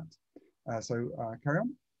things like that. So carry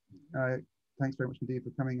on. Thanks very much indeed for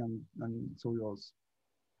coming, and it's all yours.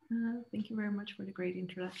 Thank you very much for the great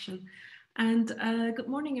introduction. And good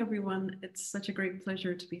morning, everyone. It's such a great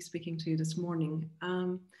pleasure to be speaking to you this morning.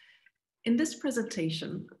 In this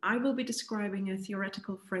presentation, I will be describing a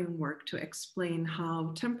theoretical framework to explain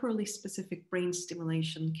how temporally specific brain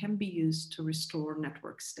stimulation can be used to restore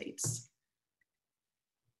network states.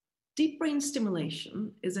 Deep brain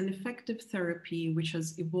stimulation is an effective therapy which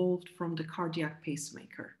has evolved from the cardiac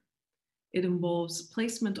pacemaker. It involves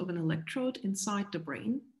placement of an electrode inside the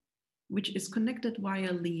brain, which is connected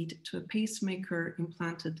via a lead to a pacemaker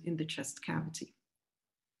implanted in the chest cavity.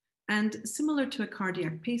 And similar to a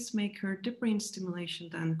cardiac pacemaker, deep brain stimulation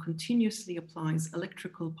then continuously applies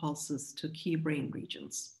electrical pulses to key brain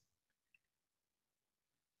regions.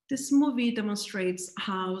 This movie demonstrates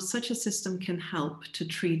how such a system can help to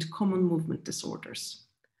treat common movement disorders.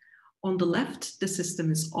 On the left, the system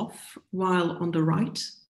is off, while on the right,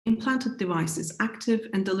 implanted device is active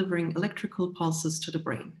and delivering electrical pulses to the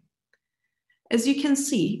brain. As you can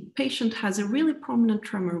see, patient has a really prominent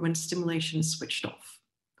tremor when stimulation is switched off.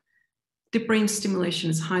 Deep brain stimulation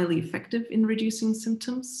is highly effective in reducing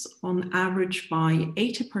symptoms, on average by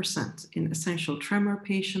 80% in essential tremor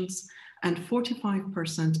patients and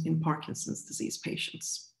 45% in Parkinson's disease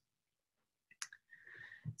patients.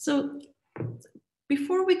 So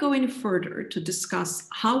before we go any further to discuss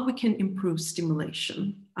how we can improve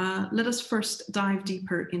stimulation, let us first dive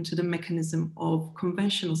deeper into the mechanism of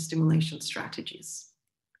conventional stimulation strategies.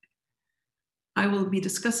 I will be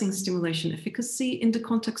discussing stimulation efficacy in the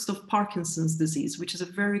context of Parkinson's disease, which is a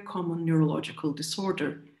very common neurological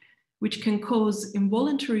disorder, which can cause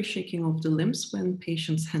involuntary shaking of the limbs when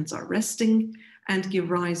patients' hands are resting and give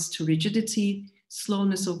rise to rigidity,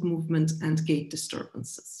 slowness of movement, and gait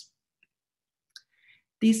disturbances.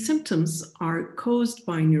 These symptoms are caused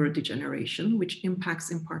by neurodegeneration, which impacts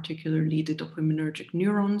in particularly the dopaminergic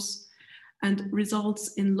neurons and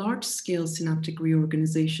results in large-scale synaptic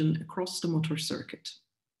reorganization across the motor circuit.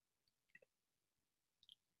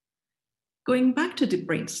 Going back to deep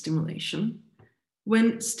brain stimulation,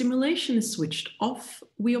 when stimulation is switched off,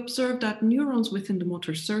 we observe that neurons within the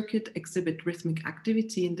motor circuit exhibit rhythmic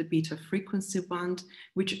activity in the beta frequency band,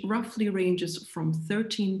 which roughly ranges from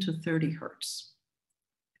 13 to 30 Hertz.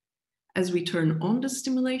 As we turn on the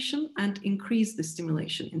stimulation and increase the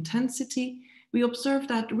stimulation intensity, we observe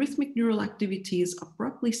that rhythmic neural activity is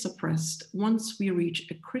abruptly suppressed once we reach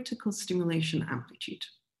a critical stimulation amplitude.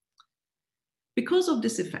 Because of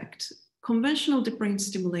this effect, conventional deep brain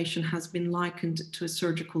stimulation has been likened to a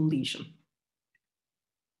surgical lesion.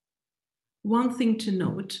 One thing to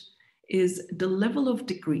note is the level of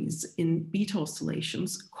decrease in beta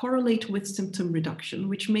oscillations correlate with symptom reduction,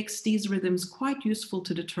 which makes these rhythms quite useful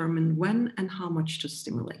to determine when and how much to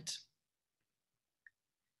stimulate.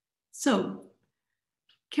 So,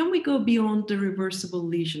 can we go beyond the reversible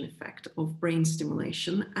lesion effect of brain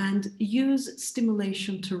stimulation and use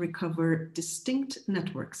stimulation to recover distinct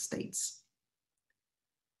network states?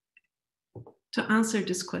 To answer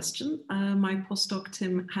this question, my postdoc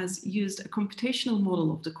Tim has used a computational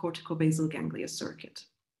model of the corticobasal ganglia circuit.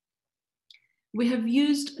 We have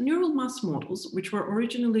used neural mass models, which were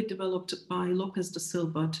originally developed by Lopez da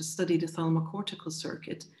Silva to study the thalamocortical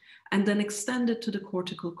circuit, and then extended to the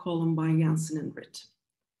cortical column by Janssen and Ritt.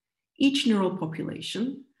 Each neural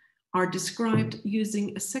population are described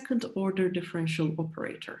using a second-order differential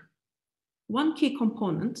operator. One key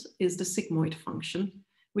component is the sigmoid function,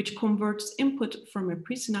 which converts input from a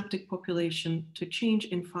presynaptic population to change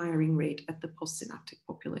in firing rate at the postsynaptic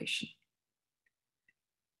population.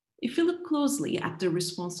 If you look closely at the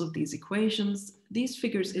response of these equations, these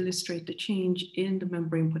figures illustrate the change in the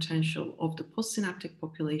membrane potential of the postsynaptic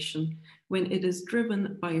population when it is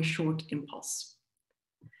driven by a short impulse.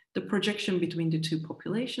 The projection between the two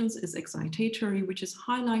populations is excitatory, which is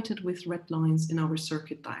highlighted with red lines in our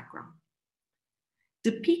circuit diagram.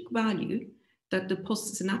 The peak value that the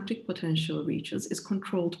postsynaptic potential reaches is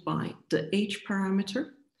controlled by the H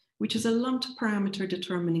parameter, which is a lumped parameter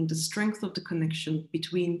determining the strength of the connection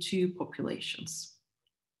between two populations.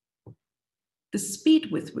 The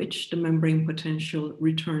speed with which the membrane potential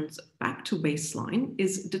returns back to baseline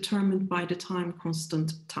is determined by the time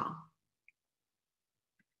constant tau.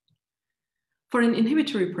 For an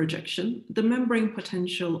inhibitory projection, the membrane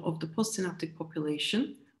potential of the postsynaptic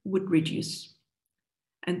population would reduce.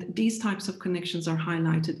 And these types of connections are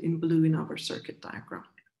highlighted in blue in our circuit diagram.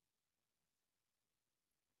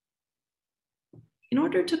 In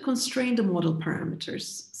order to constrain the model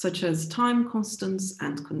parameters, such as time constants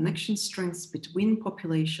and connection strengths between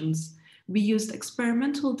populations, we used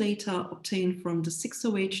experimental data obtained from the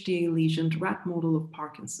 6-OHDA lesioned rat model of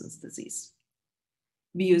Parkinson's disease.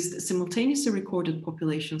 We used simultaneously recorded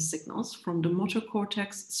population signals from the motor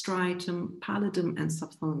cortex, striatum, pallidum, and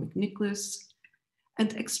subthalamic nucleus,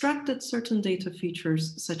 and extracted certain data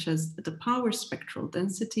features such as the power spectral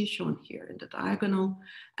density shown here in the diagonal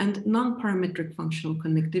and non-parametric functional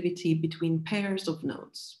connectivity between pairs of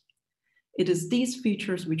nodes. It is these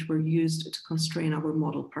features which were used to constrain our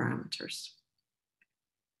model parameters.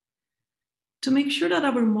 To make sure that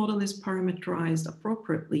our model is parameterized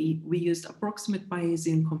appropriately, we used approximate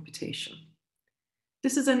Bayesian computation.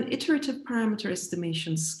 This is an iterative parameter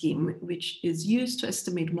estimation scheme which is used to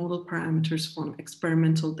estimate model parameters from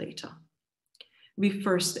experimental data. We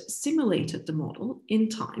first simulated the model in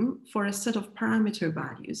time for a set of parameter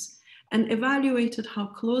values and evaluated how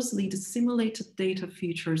closely the simulated data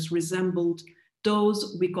features resembled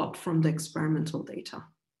those we got from the experimental data.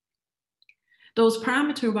 Those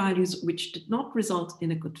parameter values which did not result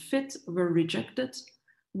in a good fit were rejected,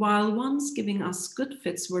 while ones giving us good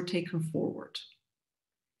fits were taken forward.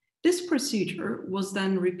 This procedure was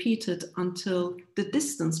then repeated until the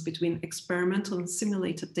distance between experimental and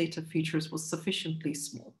simulated data features was sufficiently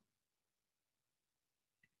small.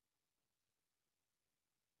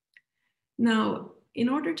 Now, in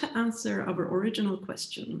order to answer our original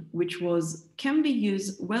question, which was, can we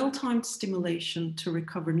use well-timed stimulation to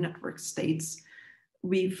recover network states?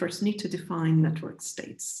 We first need to define network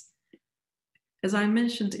states. As I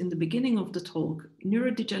mentioned in the beginning of the talk,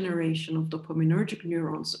 neurodegeneration of dopaminergic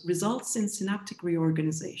neurons results in synaptic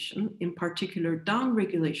reorganization, in particular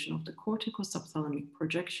downregulation of the corticosubthalamic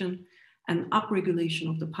projection and upregulation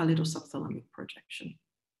of the pallidosubthalamic projection.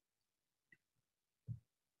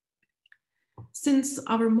 Since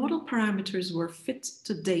our model parameters were fit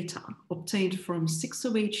to data obtained from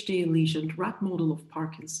 6-OHDA lesioned rat model of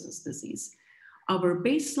Parkinson's disease, our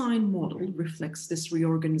baseline model reflects this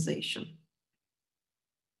reorganization.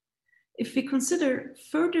 If we consider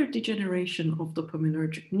further degeneration of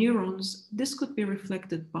dopaminergic neurons, this could be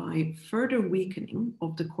reflected by further weakening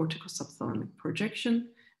of the corticosubthalamic projection,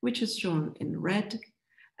 which is shown in red,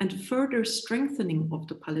 and further strengthening of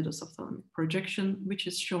the pallidosubthalamic projection, which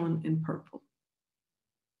is shown in purple.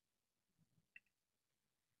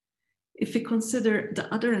 If we consider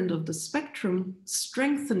the other end of the spectrum,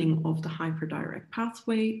 strengthening of the hyperdirect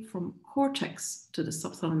pathway from cortex to the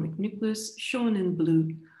subthalamic nucleus, shown in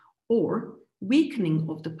blue, or weakening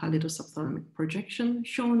of the pallidosubthalamic projection,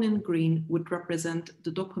 shown in green, would represent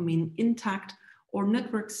the dopamine intact or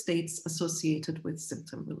network states associated with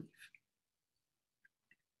symptom relief.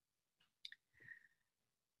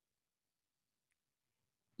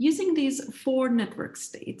 Using these 4 network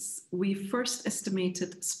states, we first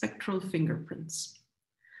estimated spectral fingerprints.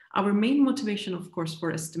 Our main motivation, of course,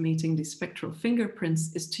 for estimating these spectral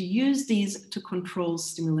fingerprints is to use these to control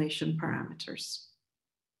stimulation parameters.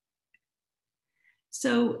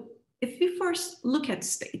 So if we first look at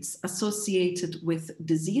states associated with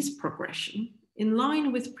disease progression, in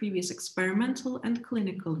line with previous experimental and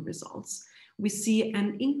clinical results, we see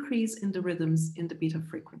an increase in the rhythms in the beta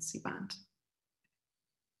frequency band.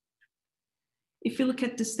 If you look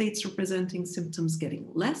at the states representing symptoms getting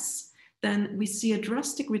less, then we see a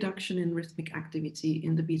drastic reduction in rhythmic activity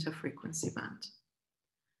in the beta frequency band.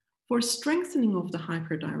 For strengthening of the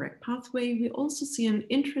hyperdirect pathway, we also see an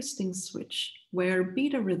interesting switch where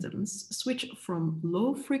beta rhythms switch from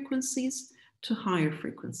low frequencies to higher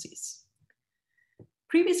frequencies.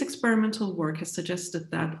 Previous experimental work has suggested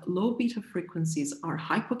that low beta frequencies are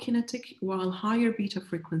hypokinetic, while higher beta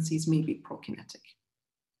frequencies may be prokinetic.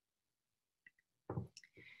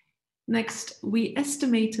 Next, we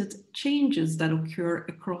estimated changes that occur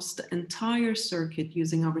across the entire circuit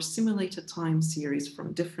using our simulated time series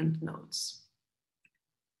from different nodes.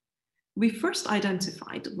 We first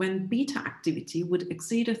identified when beta activity would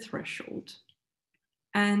exceed a threshold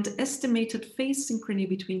and estimated phase synchrony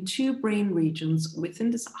between two brain regions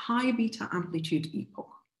within this high beta amplitude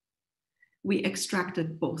epoch. We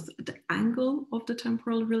extracted both the angle of the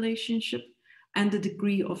temporal relationship and the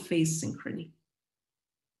degree of phase synchrony.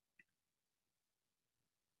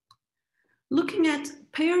 Looking at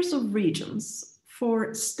pairs of regions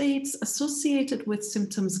for states associated with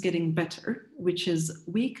symptoms getting better, which is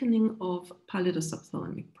weakening of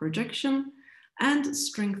pallidosubthalamic projection and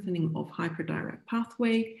strengthening of hyperdirect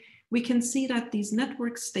pathway, we can see that these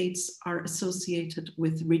network states are associated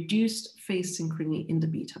with reduced phase synchrony in the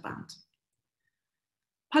beta band.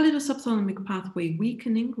 Pallidosubthalamic pathway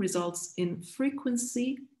weakening results in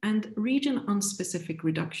frequency and region-unspecific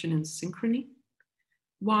reduction in synchrony,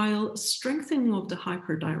 while strengthening of the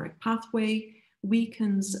hyperdirect pathway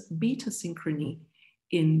weakens beta synchrony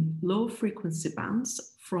in low frequency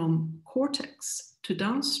bands from cortex to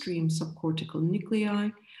downstream subcortical nuclei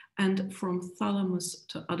and from thalamus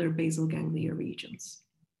to other basal ganglia regions.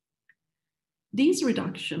 These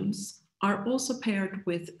reductions are also paired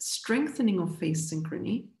with strengthening of phase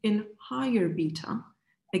synchrony in higher beta,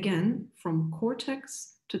 again from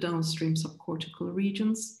cortex to downstream subcortical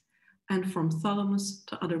regions, and from thalamus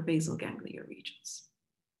to other basal ganglia regions.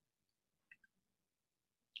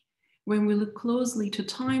 When we look closely to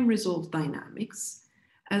time-resolved dynamics,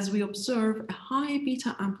 as we observe a high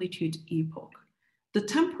beta amplitude epoch, the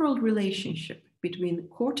temporal relationship between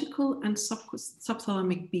cortical and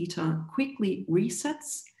subthalamic beta quickly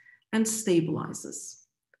resets and stabilizes.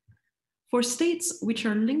 For states which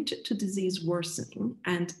are linked to disease worsening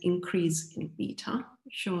and increase in beta,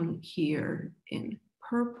 shown here in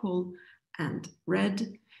purple and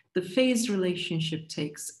red, the phase relationship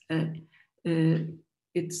takes it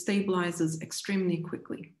stabilizes extremely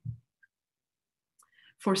quickly.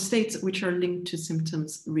 For states which are linked to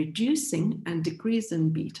symptoms reducing and decrease in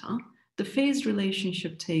beta, the phase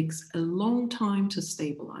relationship takes a long time to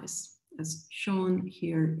stabilize, as shown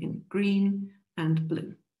here in green and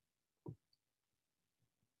blue.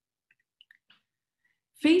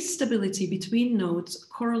 Phase stability between nodes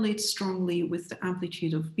correlates strongly with the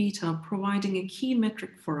amplitude of beta, providing a key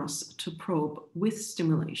metric for us to probe with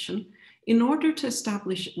stimulation in order to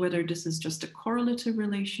establish whether this is just a correlative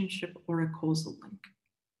relationship or a causal link.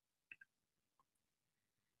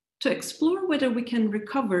 To explore whether we can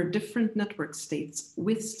recover different network states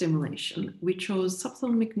with stimulation, we chose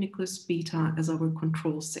subthalamic nucleus beta as our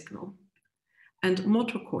control signal and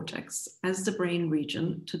motor cortex as the brain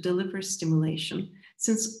region to deliver stimulation,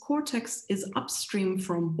 since cortex is upstream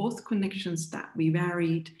from both connections that we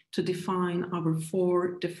varied to define our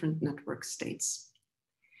 4 different network states.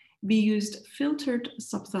 We used filtered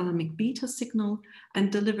subthalamic beta signal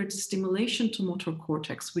and delivered stimulation to motor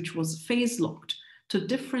cortex, which was phase locked to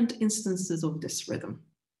different instances of this rhythm.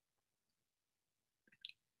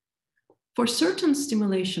 For certain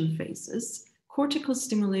stimulation phases, cortical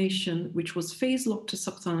stimulation, which was phase locked to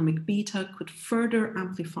subthalamic beta, could further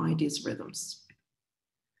amplify these rhythms.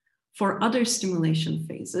 For other stimulation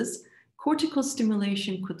phases, cortical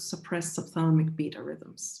stimulation could suppress subthalamic beta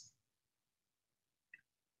rhythms.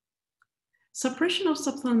 Suppression of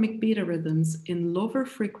subthalamic beta rhythms in lower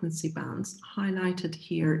frequency bands, highlighted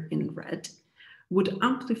here in red, would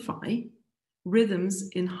amplify rhythms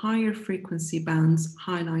in higher frequency bands,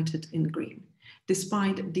 highlighted in green,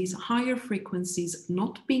 despite these higher frequencies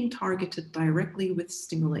not being targeted directly with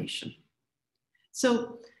stimulation.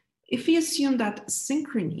 So, if we assume that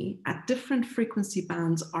synchrony at different frequency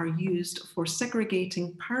bands are used for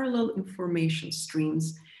segregating parallel information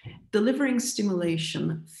streams, delivering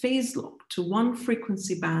stimulation phase locked to one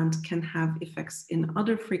frequency band can have effects in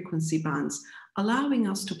other frequency bands, allowing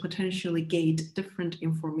us to potentially gate different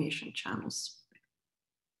information channels.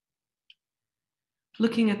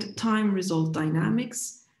 Looking at time-resolved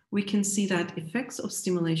dynamics, we can see that effects of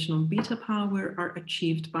stimulation on beta power are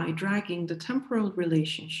achieved by dragging the temporal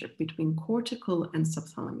relationship between cortical and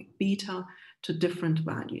subthalamic beta to different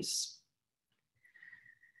values.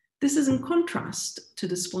 This is in contrast to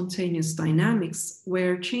the spontaneous dynamics,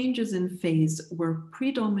 where changes in phase were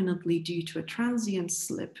predominantly due to a transient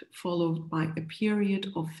slip followed by a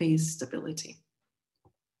period of phase stability.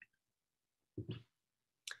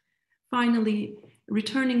 Finally,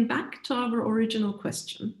 returning back to our original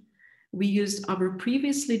question, we used our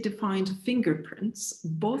previously defined fingerprints,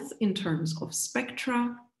 both in terms of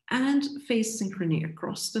spectra and phase synchrony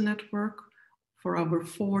across the network for our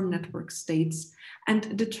 4 network states,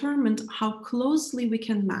 and determined how closely we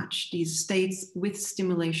can match these states with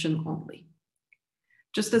stimulation only.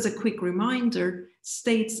 Just as a quick reminder,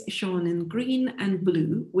 states shown in green and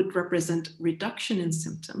blue would represent reduction in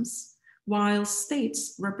symptoms, while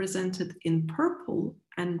states represented in purple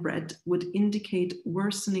and red would indicate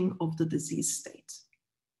worsening of the disease state.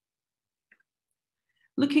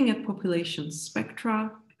 Looking at population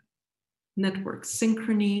spectra, network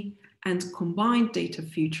synchrony, and combined data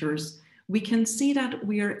features, we can see that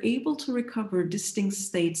we are able to recover distinct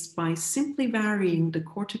states by simply varying the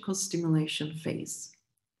cortical stimulation phase.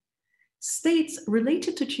 States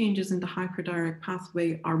related to changes in the hyperdirect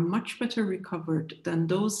pathway are much better recovered than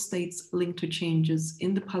those states linked to changes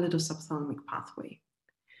in the pallidosubthalamic pathway.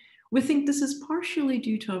 We think this is partially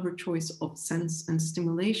due to our choice of sense and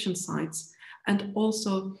stimulation sites, and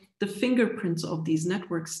also the fingerprints of these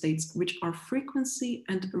network states, which are frequency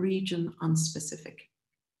and region unspecific.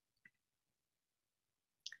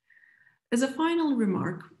 As a final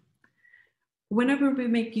remark, whenever we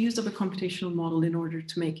make use of a computational model in order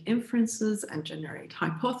to make inferences and generate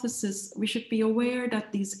hypotheses, we should be aware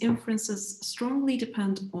that these inferences strongly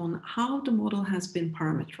depend on how the model has been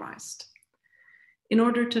parameterized. In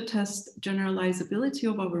order to test generalizability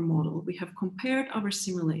of our model, we have compared our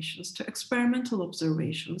simulations to experimental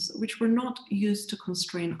observations, which were not used to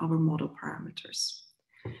constrain our model parameters.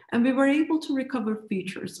 And we were able to recover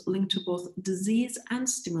features linked to both disease and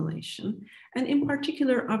stimulation, and in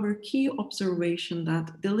particular, our key observation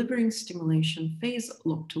that delivering stimulation phase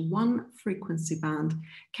locked to one frequency band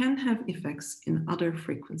can have effects in other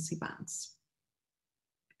frequency bands.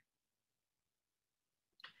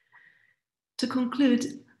 To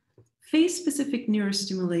conclude, phase-specific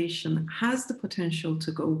neurostimulation has the potential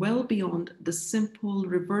to go well beyond the simple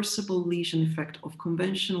reversible lesion effect of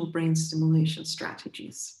conventional brain stimulation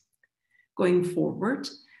strategies. Going forward,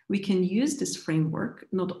 we can use this framework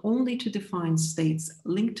not only to define states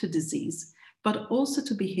linked to disease, but also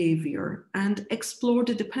to behavior and explore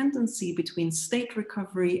the dependency between state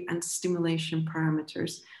recovery and stimulation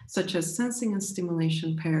parameters, such as sensing and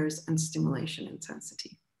stimulation pairs and stimulation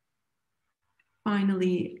intensity.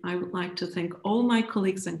 Finally, I would like to thank all my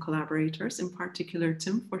colleagues and collaborators, in particular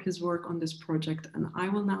Tim, for his work on this project, and I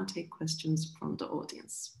will now take questions from the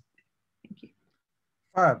audience. Thank you.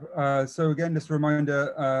 Fab. So again, just a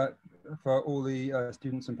reminder for all the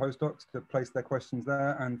students and postdocs to place their questions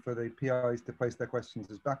there, and for the PIs to place their questions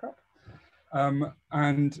as backup.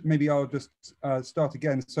 And maybe I'll just start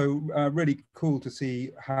again. So really cool to see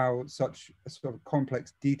how such a sort of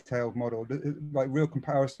complex, detailed model, like real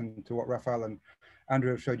comparison to what Rafael and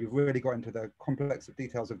Andrew have showed. You've really got into the complex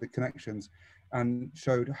details of the connections and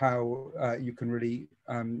showed how you can really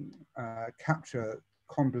capture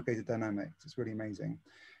complicated dynamics. It's really amazing.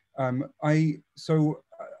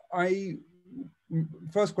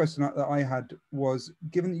 First question that I had was,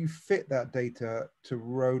 given that you fit that data to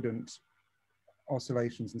rodent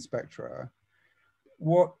oscillations and spectra,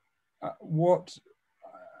 what are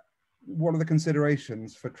the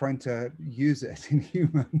considerations for trying to use it in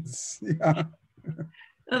humans? Yeah.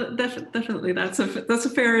 Definitely, that's a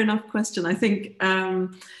fair enough question. I think the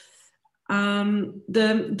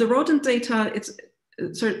rodent data,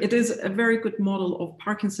 it is a very good model of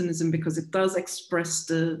Parkinsonism because it does express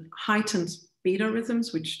the heightened beta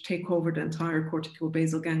rhythms, which take over the entire cortical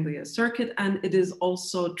basal ganglia circuit, and it is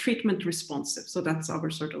also treatment responsive. So that's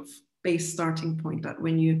our sort of base starting point, that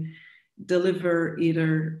when you deliver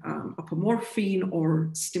either apomorphine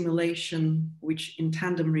or stimulation, which in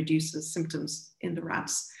tandem reduces symptoms in the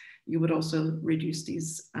rats, you would also reduce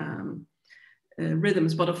these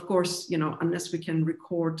rhythms. But of course, you know, unless we can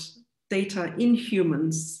record data in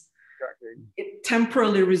humans, exactly, it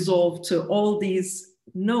temporarily resolved to all these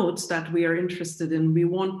nodes that we are interested in, we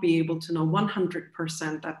won't be able to know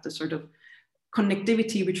 100% that the sort of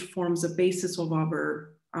connectivity which forms a basis of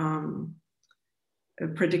our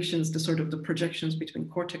predictions, the sort of the projections between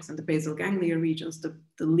cortex and the basal ganglia regions, the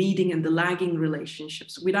leading and the lagging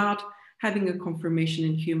relationships, without having a confirmation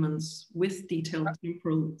in humans with detailed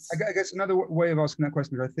temporal. I guess another way of asking that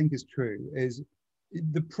question, which I think is true, is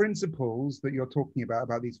the principles that you're talking about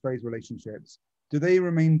these phase relationships, do they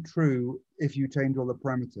remain true if you change all the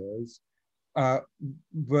parameters?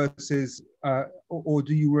 versus, or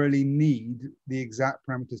do you really need the exact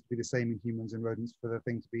parameters to be the same in humans and rodents for the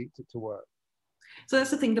thing to work? So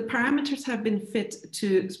that's the thing, the parameters have been fit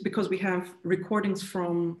to, because we have recordings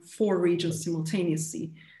from 4 regions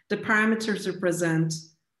simultaneously, the parameters represent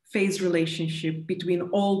phase relationship between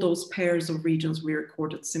all those pairs of regions we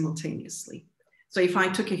recorded simultaneously. So if I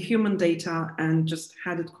took a human data and just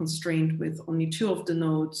had it constrained with only 2 of the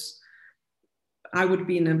nodes, I would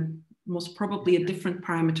be in a most probably a different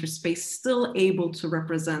parameter space, still able to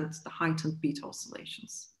represent the heightened beta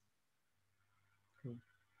oscillations.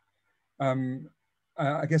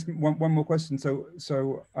 I guess one more question. So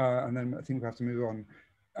and then I think we have to move on.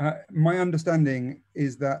 My understanding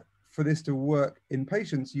is that for this to work in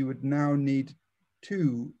patients, you would now need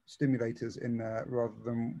 2 stimulators in there rather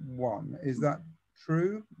than 1. Is that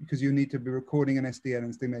true? Because you need to be recording an SDN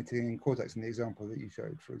and stimulating in cortex in the example that you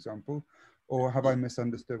showed, for example, or have I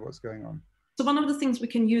misunderstood what's going on? So one of the things we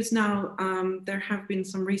can use now, there have been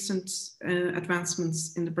some recent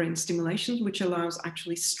advancements in the brain stimulation, which allows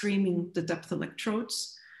actually streaming the depth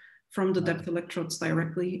electrodes from the depth electrodes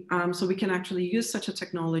directly. So we can actually use such a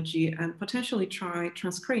technology and potentially try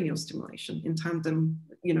transcranial stimulation in tandem,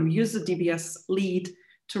 use the DBS lead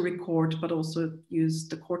to record, but also use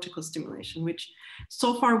the cortical stimulation, which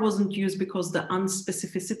so far wasn't used because the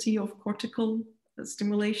unspecificity of cortical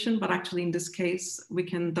stimulation, but actually in this case, we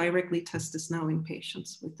can directly test this now in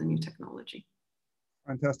patients with the new technology.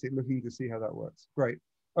 Fantastic, looking to see how that works. Great.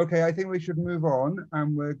 Okay, I think we should move on,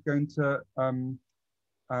 and we're going to, I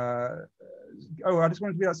just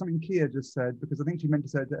wanted to read out something Kia just said, because I think she meant to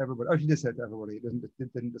say it to everybody. Oh, she did say it to everybody, it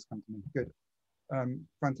didn't just come to me. Good,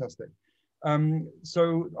 fantastic.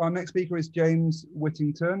 So our next speaker is James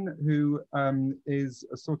Whittington, who is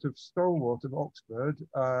a sort of stalwart of Oxford,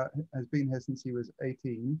 has been here since he was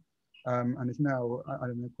 18, and is now, I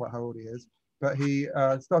don't know quite how old he is, but he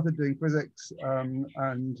started doing physics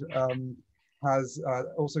and has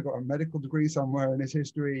also got a medical degree somewhere in his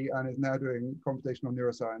history and is now doing computational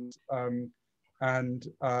neuroscience, and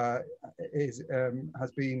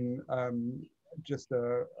has been just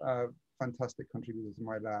a fantastic contributor to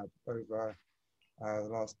my lab over the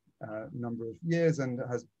last number of years, and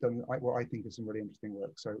has done what I think is some really interesting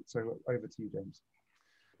work. So over to you, James.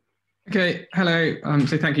 Okay, hello.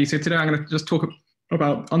 So thank you. So today I'm going to just talk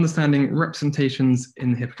about understanding representations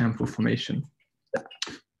in the hippocampal formation.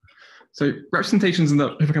 So representations in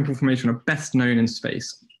the hippocampal formation are best known in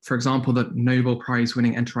space. For example, the Nobel Prize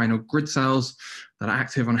winning entorhinal grid cells that are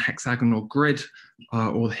active on a hexagonal grid,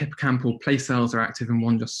 or the hippocampal place cells are active in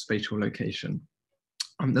one just spatial location.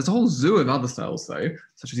 There's a whole zoo of other cells though,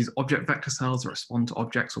 such as these object vector cells that respond to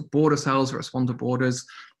objects, or border cells that respond to borders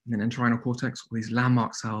in the entorhinal cortex, or these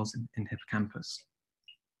landmark cells in hippocampus.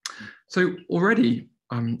 So already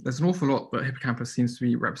there's an awful lot that hippocampus seems to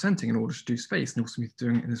be representing in order to do space, and also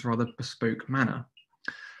doing it in this rather bespoke manner.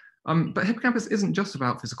 But hippocampus isn't just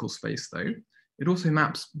about physical space though. It also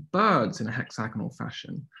maps birds in a hexagonal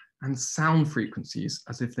fashion and sound frequencies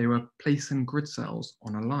as if they were place and grid cells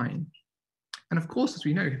on a line. And of course, as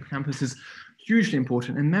we know, hippocampus is hugely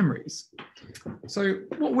important in memories. So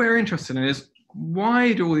what we're interested in is,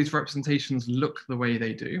 why do all these representations look the way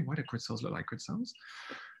they do? Why do grid cells look like grid cells?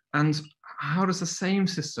 And how does the same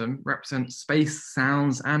system represent space,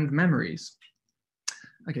 sounds, and memories?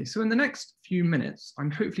 Okay, so in the next few minutes,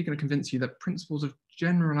 I'm hopefully going to convince you that principles of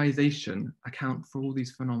generalization account for all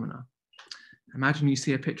these phenomena. Imagine you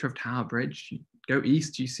see a picture of Tower Bridge, you go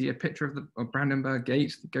east, you see a picture of the Brandenburg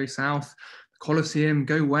Gate, go south, the Colosseum,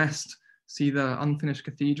 go west, see the unfinished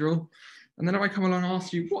cathedral. And then if I come along and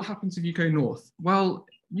ask you, what happens if you go north? Well,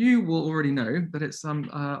 you will already know that it's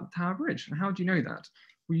Tower Bridge. And how do you know that?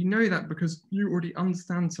 Well, you know that because you already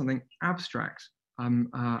understand something abstract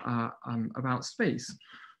about space.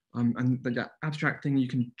 And that abstract thing you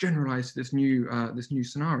can generalize to this new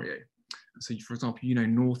scenario. So for example, you know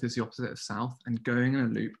north is the opposite of south, and going in a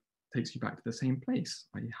loop takes you back to the same place,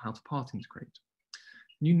 i.e. how to part integrate.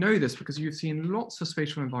 You know this because you've seen lots of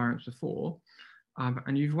spatial environments before,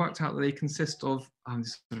 and you've worked out that they consist of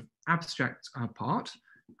this sort of abstract part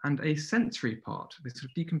and a sensory part. They sort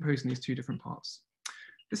of decompose in these 2 different parts.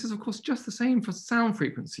 This is of course just the same for sound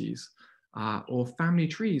frequencies, or family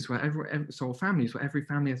trees, where families where every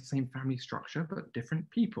family has the same family structure but different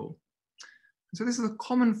people. So this is a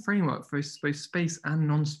common framework for both space and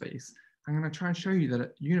non-space. I'm going to try and show you that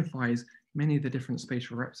it unifies many of the different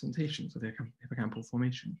spatial representations of the hippocampal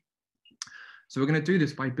formation. So we're going to do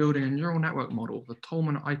this by building a neural network model, the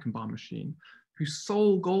Tolman-Eichenbaum machine, whose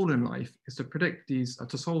sole goal in life is to predict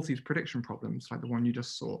to solve these prediction problems like the one you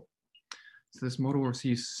just saw. So this model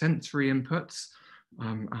receives sensory inputs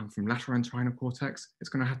from lateral entorhinal cortex. It's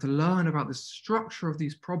going to have to learn about the structure of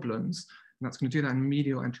these problems, and that's going to do that in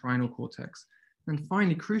medial entorhinal cortex. And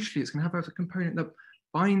finally, crucially, it's going to have a component that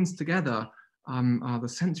binds together the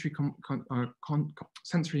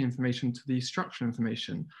sensory information to the structural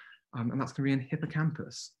information, and that's going to be in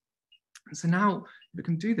hippocampus. And so now, if it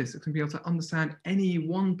can do this, it can be able to understand any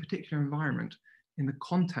one particular environment in the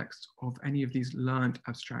context of any of these learned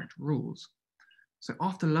abstract rules. So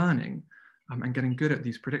after learning and getting good at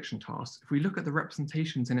these prediction tasks, if we look at the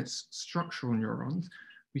representations in its structural neurons,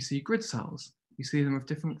 we see grid cells. We see them of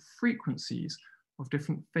different frequencies, of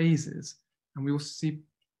different phases, and we also see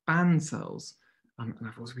band cells, and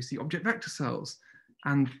of course we see object vector cells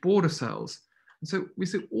and border cells. And so we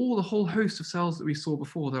see all the whole host of cells that we saw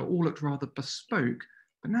before. They all looked rather bespoke,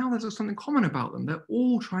 but now there's something common about them. They're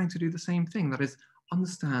all trying to do the same thing, that is,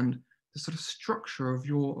 understand the sort of structure of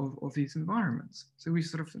these environments. So we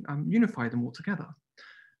sort of unify them all together.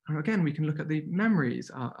 And again, we can look at the memories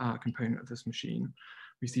component of this machine.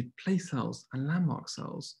 We see place cells and landmark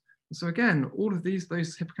cells. And so again, all of those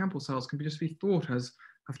hippocampal cells can just be thought as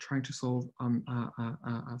of trying to solve,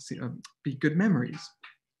 be good memories.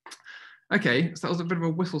 Okay, so that was a bit of a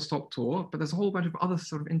whistle-stop tour, but there's a whole bunch of other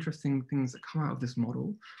sort of interesting things that come out of this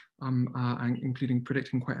model, including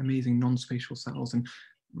predicting quite amazing non-spatial cells and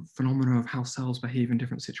phenomena of how cells behave in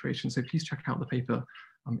different situations. So please check out the paper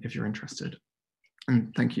if you're interested.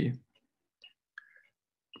 And thank you.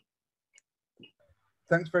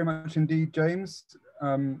 Thanks very much indeed, James.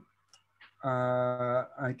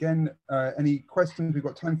 Again, any questions? We've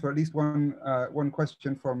got time for at least one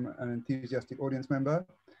question from an enthusiastic audience member.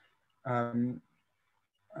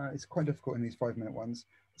 It's quite difficult in these 5-minute ones.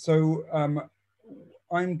 So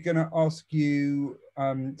I'm going to ask you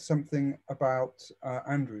something about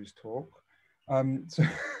Andrew's talk.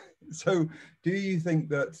 So do you think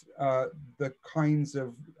that the kinds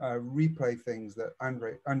of replay things that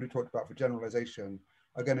Andrew talked about for generalization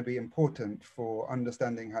are going to be important for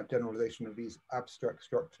understanding how generalization of these abstract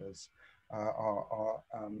structures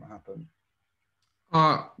happen?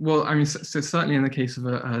 Well, I mean, so certainly in the case of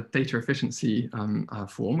a data efficiency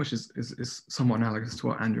form, which is somewhat analogous to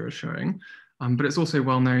what Andrew is showing, but it's also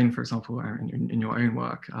well known, for example, in your own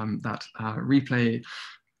work, that replay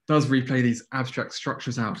does replay these abstract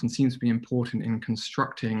structures out and seems to be important in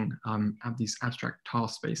constructing these abstract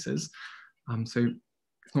task spaces. So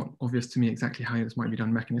it's not obvious to me exactly how this might be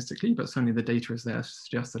done mechanistically, but certainly the data is there to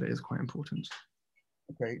suggest that it is quite important.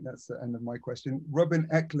 Okay, that's the end of my question. Robin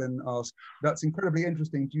Eklund asked, that's incredibly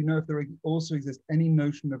interesting. Do you know if there also exists any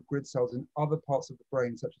notion of grid cells in other parts of the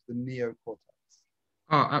brain, such as the neocortex?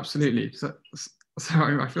 Oh, absolutely. So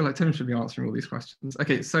I feel like Tim should be answering all these questions.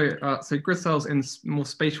 Okay, so grid cells in more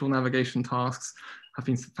spatial navigation tasks have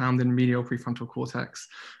been found in medial prefrontal cortex.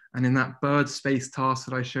 And in that bird space task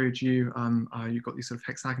that I showed you, you've got these sort of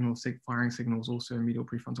hexagonal firing signals also in medial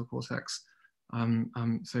prefrontal cortex.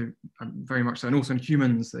 Very much so, and also in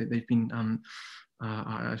humans, they've been,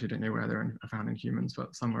 I actually don't know where they're found in humans,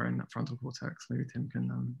 but somewhere in that frontal cortex. Maybe Tim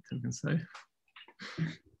can say.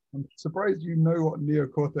 I'm surprised you know what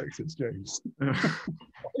neocortex is, James.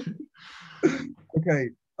 Okay,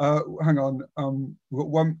 hang on. We've got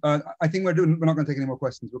one. I think we're not going to take any more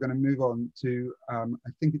questions. We're going to move on to I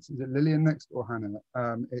think is it Lillian next or Hannah?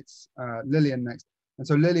 It's Lillian next. And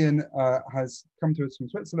so Lillian has come to us from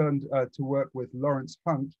Switzerland to work with Lawrence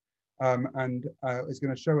Hunt and is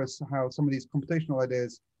going to show us how some of these computational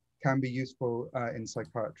ideas can be useful in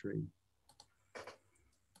psychiatry.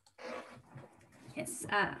 Yes,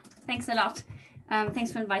 thanks a lot.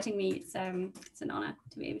 Thanks for inviting me. It's an honor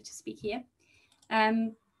to be able to speak here.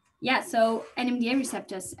 Yeah, so NMDA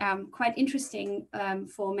receptors, quite interesting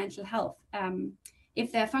for mental health.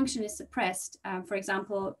 If their function is suppressed, for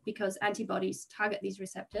example, because antibodies target these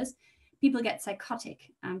receptors, people get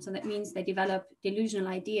psychotic. So that means they develop delusional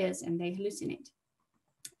ideas and they hallucinate.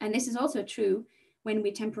 And this is also true when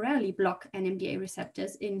we temporarily block NMDA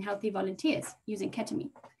receptors in healthy volunteers using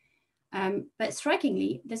ketamine. But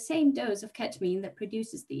strikingly, the same dose of ketamine that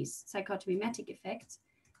produces these psychotomimetic effects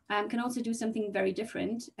can also do something very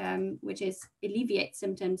different, which is alleviate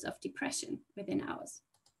symptoms of depression within hours.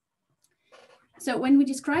 So when we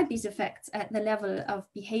describe these effects at the level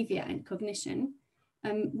of behavior and cognition,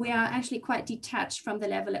 we are actually quite detached from the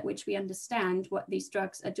level at which we understand what these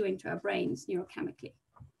drugs are doing to our brains neurochemically.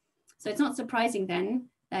 So it's not surprising then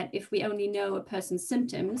that if we only know a person's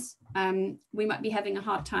symptoms, we might be having a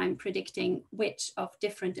hard time predicting which of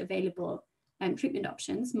different available treatment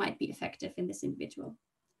options might be effective in this individual.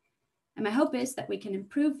 And my hope is that we can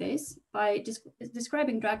improve this by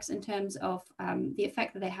describing drugs in terms of the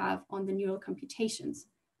effect that they have on the neural computations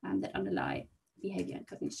that underlie behavior and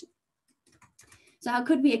cognition. So how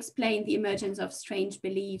could we explain the emergence of strange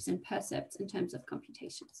beliefs and percepts in terms of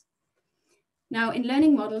computations? Now, in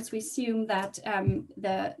learning models, we assume that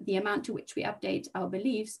the amount to which we update our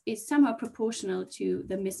beliefs is somehow proportional to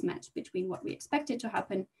the mismatch between what we expected to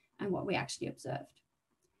happen and what we actually observed.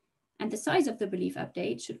 And the size of the belief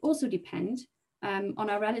update should also depend on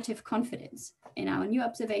our relative confidence in our new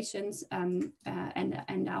observations and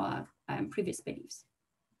our previous beliefs.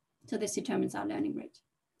 So this determines our learning rate.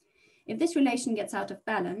 If this relation gets out of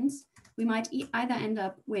balance, we might either end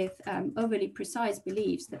up with overly precise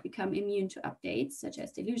beliefs that become immune to updates, such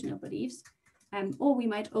as delusional beliefs, or we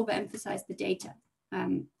might overemphasize the data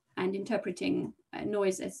and interpreting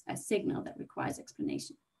noise as a signal that requires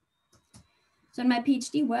explanation. So in my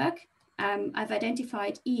PhD work, I've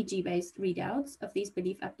identified EEG-based readouts of these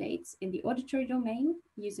belief updates in the auditory domain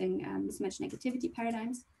using mismatch negativity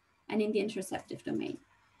paradigms and in the interoceptive domain.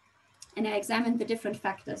 And I examined the different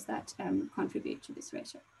factors that contribute to this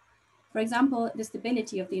ratio. For example, the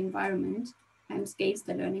stability of the environment scales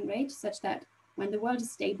the learning rate such that when the world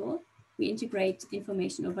is stable, we integrate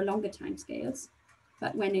information over longer time scales.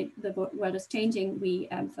 But when the world is changing, we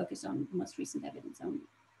focus on the most recent evidence only.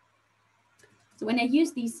 So when I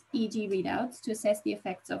use these EEG readouts to assess the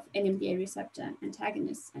effects of NMDA receptor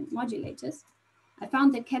antagonists and modulators, I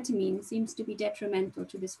found that ketamine seems to be detrimental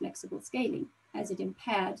to this flexible scaling as it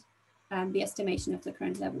impaired the estimation of the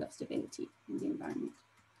current level of stability in the environment.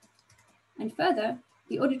 And further,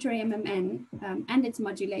 the auditory MMN and its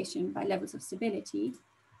modulation by levels of stability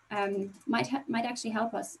might actually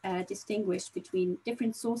help us distinguish between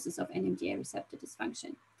different sources of NMDA receptor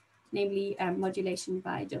dysfunction, namely modulation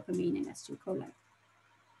by dopamine and acetylcholine.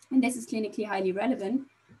 And this is clinically highly relevant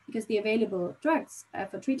because the available drugs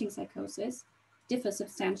for treating psychosis differ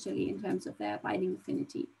substantially in terms of their binding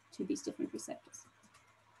affinity to these different receptors.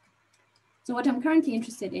 So what I'm currently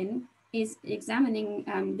interested in is examining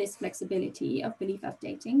this flexibility of belief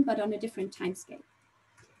updating, but on a different timescale.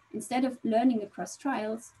 Instead of learning across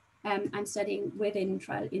trials, I'm studying within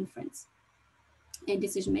trial inference and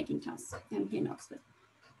decision-making tasks here in Oxford.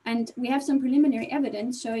 And we have some preliminary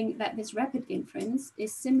evidence showing that this rapid inference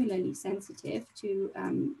is similarly sensitive to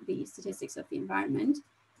the statistics of the environment,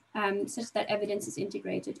 such that evidence is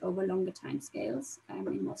integrated over longer timescales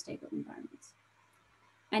in more stable environments.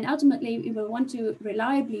 And ultimately, we will want to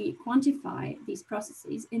reliably quantify these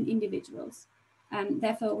processes in individuals.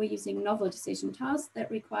 Therefore, we're using novel decision tasks that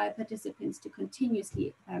require participants to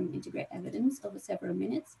continuously integrate evidence over several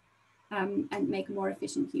minutes and make more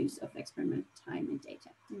efficient use of experimental time and data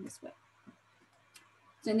in this way.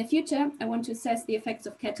 So in the future, I want to assess the effects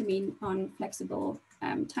of ketamine on flexible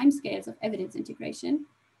timescales of evidence integration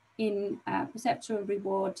in perceptual,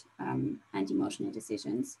 reward, and emotional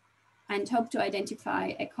decisions, and hope to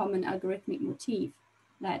identify a common algorithmic motif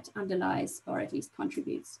that underlies or at least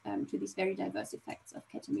contributes to these very diverse effects of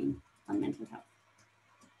ketamine on mental health.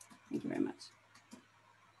 Thank you very much.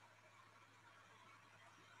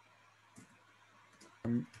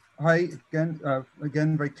 Hi,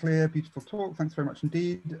 again, very clear, beautiful talk. Thanks very much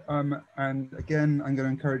indeed. And again, I'm going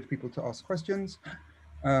to encourage people to ask questions.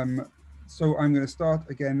 So I'm going to start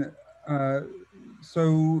again.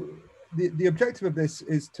 So the objective of this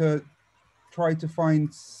is to try to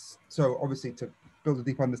find, so obviously to build a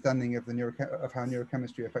deep understanding of of how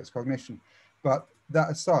neurochemistry affects cognition. But that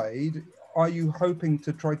aside, are you hoping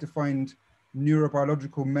to try to find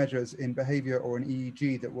neurobiological measures in behavior or in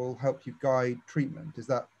EEG that will help you guide treatment? Is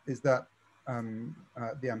that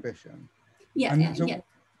the ambition? Yeah, and so yeah.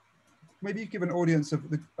 Maybe you give an audience of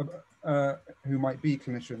who might be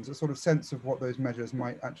clinicians a sort of sense of what those measures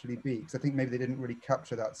might actually be, because I think maybe they didn't really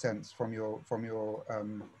capture that sense from your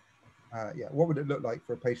yeah, what would it look like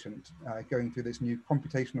for a patient going through this new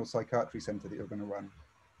computational psychiatry center that you're going to run?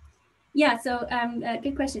 Yeah, so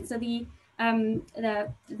good question. So the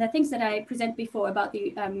things that I presented before about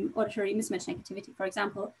the auditory mismatch negativity, for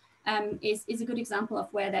example, is a good example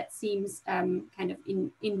of where that seems kind of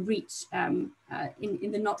in reach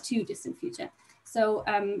in the not too distant future. So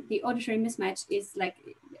the auditory mismatch is like,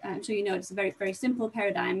 I'm sure you know, it's a very, very simple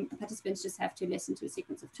paradigm. Participants just have to listen to a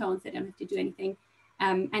sequence of tones. They don't have to do anything.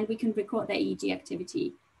 And we can record their EEG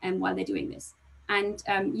activity while they're doing this. And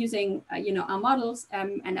using our models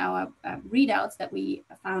and our readouts that we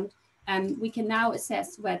found, we can now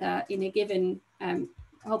assess whether in a given,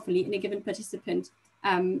 hopefully in a given participant,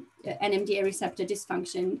 NMDA receptor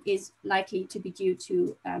dysfunction is likely to be due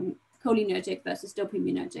to cholinergic versus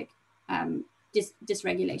dopaminergic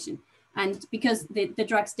dysregulation. And because the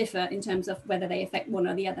drugs differ in terms of whether they affect one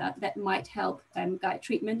or the other, that might help guide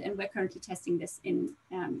treatment. And we're currently testing this in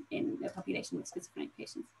a population with schizophrenic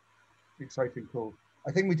patients. exciting, cool.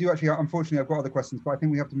 I think we do actually, unfortunately, I've got other questions, but I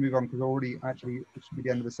think we have to move on because already actually it should be the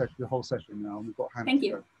end of the session, the whole session now, and we've got Hannah. Thank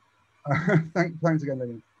you. Thanks again,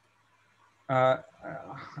 Lillian.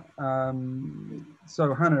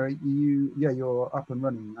 So Hannah, you're up and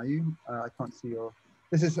running, are you? I can't see your.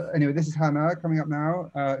 This is Hannah coming up now,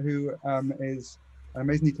 who is an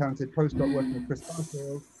amazingly talented postdoc working with Chris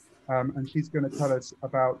Garfield, and she's going to tell us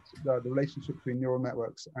about the relationship between neural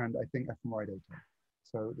networks and I think fMRI data.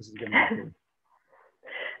 So this is going to be cool.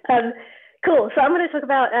 Cool. So I'm going to talk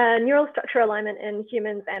about neural structure alignment in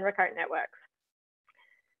humans and recurrent networks.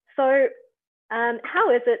 So how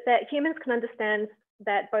is it that humans can understand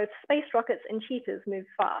that both space rockets and cheetahs move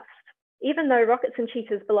fast, even though rockets and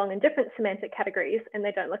cheetahs belong in different semantic categories and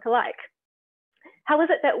they don't look alike? How is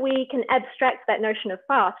it that we can abstract that notion of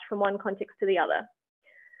fast from one context to the other?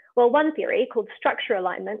 Well, one theory called structure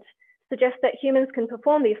alignment suggests that humans can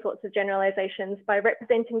perform these sorts of generalizations by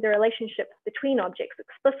representing the relationships between objects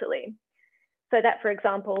explicitly. So that, for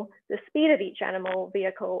example, the speed of each animal,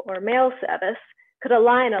 vehicle, or mail service could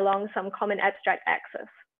align along some common abstract axis.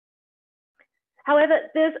 However,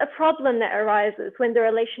 there's a problem that arises when the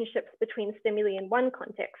relationships between stimuli in one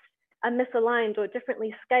context are misaligned or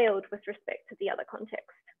differently scaled with respect to the other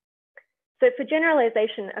context. So for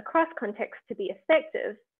generalization across contexts to be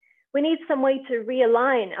effective, we need some way to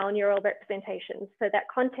realign our neural representations so that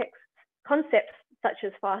concepts such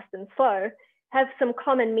as fast and slow have some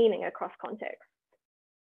common meaning across contexts.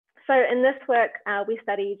 So in this work, we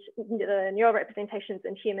studied the neural representations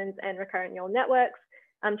in humans and recurrent neural networks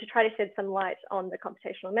to try to shed some light on the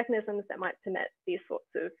computational mechanisms that might permit these sorts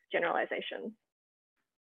of generalizations.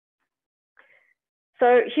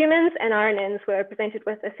 So humans and RNNs were presented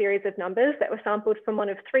with a series of numbers that were sampled from one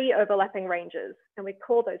of 3 overlapping ranges, and we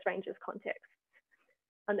call those ranges contexts.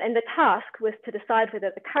 And the task was to decide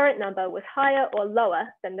whether the current number was higher or lower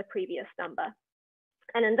than the previous number.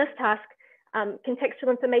 And in this task, contextual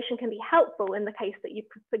information can be helpful in the case that you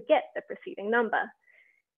forget the preceding number.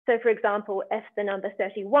 So for example, if the number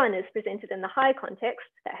 31 is presented in the high context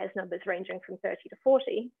that has numbers ranging from 30 to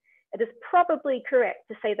 40, it is probably correct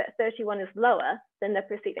to say that 31 is lower than the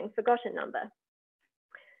preceding forgotten number.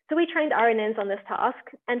 So we trained RNNs on this task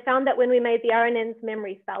and found that when we made the RNN's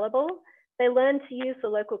memory fallible, they learned to use the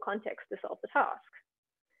local context to solve the task.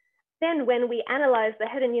 Then when we analyzed the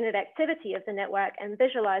hidden unit activity of the network and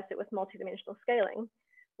visualized it with multidimensional scaling,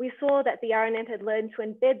 we saw that the RNN had learned to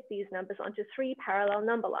embed these numbers onto 3 parallel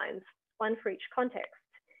number lines, one for each context,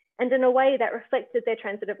 and in a way that reflected their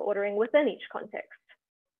transitive ordering within each context.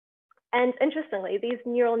 And interestingly, these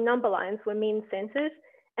neural number lines were mean-centered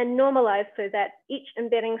and normalized so that each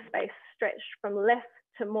embedding space stretched from less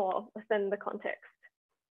to more within the context.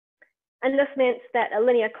 And this meant that a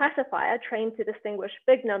linear classifier trained to distinguish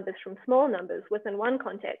big numbers from small numbers within one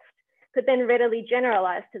context could then readily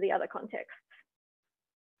generalize to the other contexts.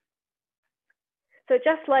 So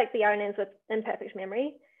just like the RNNs with imperfect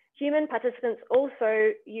memory, human participants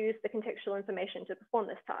also used the contextual information to perform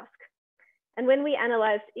this task. And when we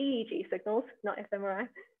analyzed EEG signals, not fMRI,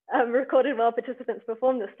 recorded while participants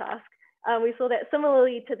performed this task, we saw that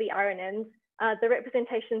similarly to the RNNs, the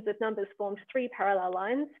representations of numbers formed 3 parallel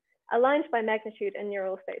lines aligned by magnitude in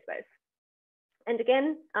neural state space. And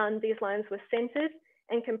again, these lines were centered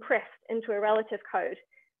and compressed into a relative code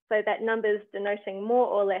so that numbers denoting more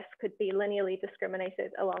or less could be linearly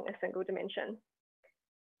discriminated along a single dimension.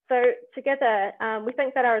 So together, we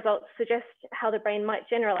think that our results suggest how the brain might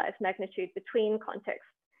generalize magnitude between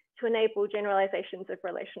contexts to enable generalizations of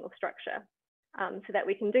relational structure so that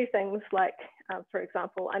we can do things like, for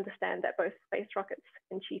example, understand that both space rockets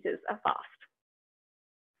and cheetahs are fast.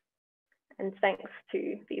 And thanks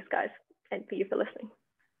to these guys and for you for listening.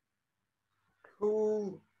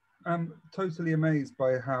 Cool. I'm totally amazed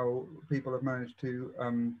by how people have managed to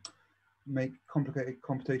make complicated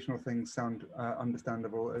computational things sound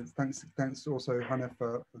understandable. Thanks also, Hannah,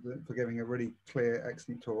 for giving a really clear,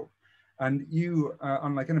 excellent talk. And you,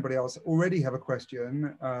 unlike anybody else, already have a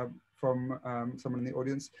question from someone in the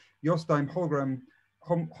audience. Jostein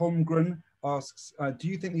Holmgren asks, do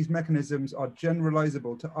you think these mechanisms are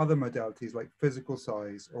generalizable to other modalities like physical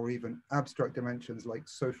size or even abstract dimensions like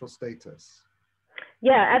social status?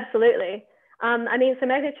 Yeah, absolutely. I mean, so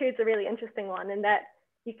magnitude's a really interesting one in that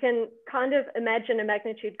you can kind of imagine a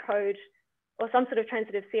magnitude code or some sort of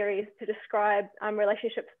transitive series to describe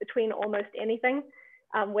relationships between almost anything,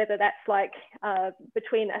 whether that's like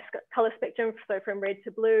between a color spectrum, so from red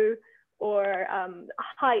to blue, or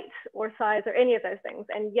height or size or any of those things.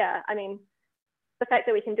 And yeah, I mean, the fact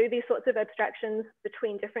that we can do these sorts of abstractions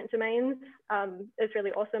between different domains is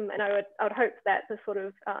really awesome. And I would hope that the sort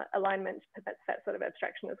of alignment permits that sort of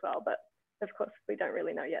abstraction as well. But of course, we don't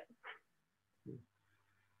really know yet.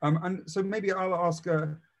 And so maybe I'll ask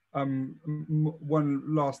one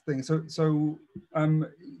last thing. So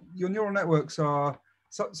your neural networks are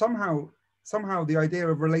somehow the idea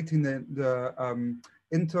of relating the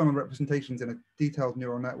internal representations in a detailed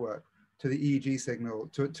neural network to the EEG signal,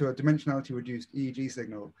 to a dimensionality reduced EEG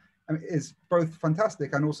signal, is both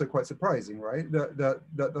fantastic and also quite surprising, right? That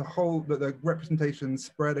the representations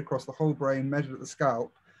spread across the whole brain, measured at the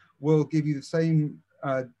scalp, will give you the same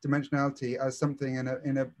dimensionality as something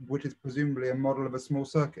in a which is presumably a model of a small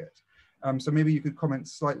circuit. So maybe you could comment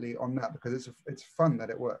slightly on that, because it's fun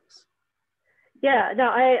that it works. Yeah, no,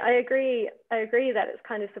 I agree. I agree that it's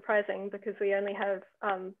kind of surprising, because we only have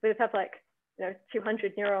like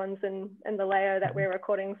 200 neurons in the layer that we're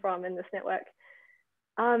recording from in this network.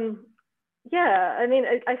 Yeah, I mean,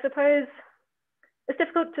 I suppose it's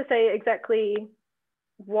difficult to say exactly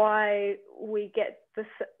why we get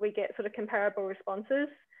sort of comparable responses.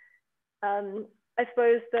 I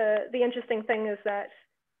suppose the interesting thing is that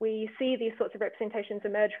we see these sorts of representations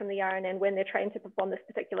emerge from the RNN when they're trained to perform this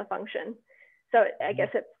particular function. So I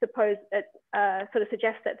guess it sort of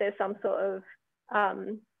suggests that there's some sort of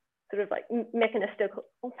like mechanistic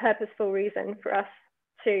or purposeful reason for us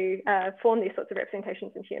to form these sorts of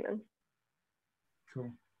representations in humans. Cool.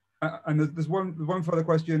 And there's one further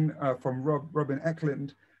question from Robin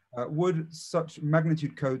Eklund. Would such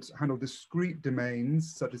magnitude codes handle discrete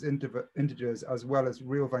domains such as integers, as well as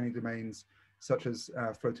real value domains such as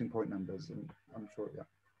floating point numbers? And I'm sure, yeah.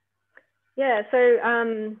 Yeah,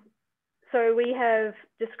 so we have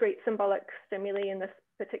discrete symbolic stimuli in this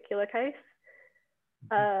particular case.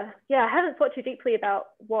 Yeah, I haven't thought too deeply about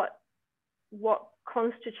what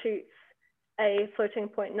constitutes a floating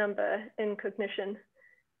point number in cognition.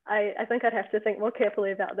 I think I'd have to think more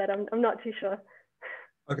carefully about that. I'm not too sure.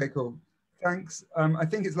 Okay, cool. Thanks. I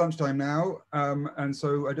think it's lunchtime now. And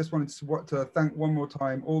so I just wanted to thank one more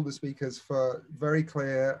time all the speakers for very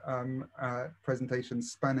clear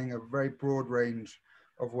presentations spanning a very broad range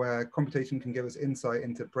of where computation can give us insight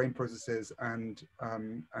into brain processes and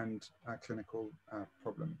clinical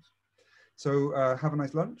problems. So have a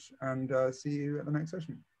nice lunch, and see you at the next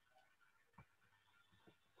session.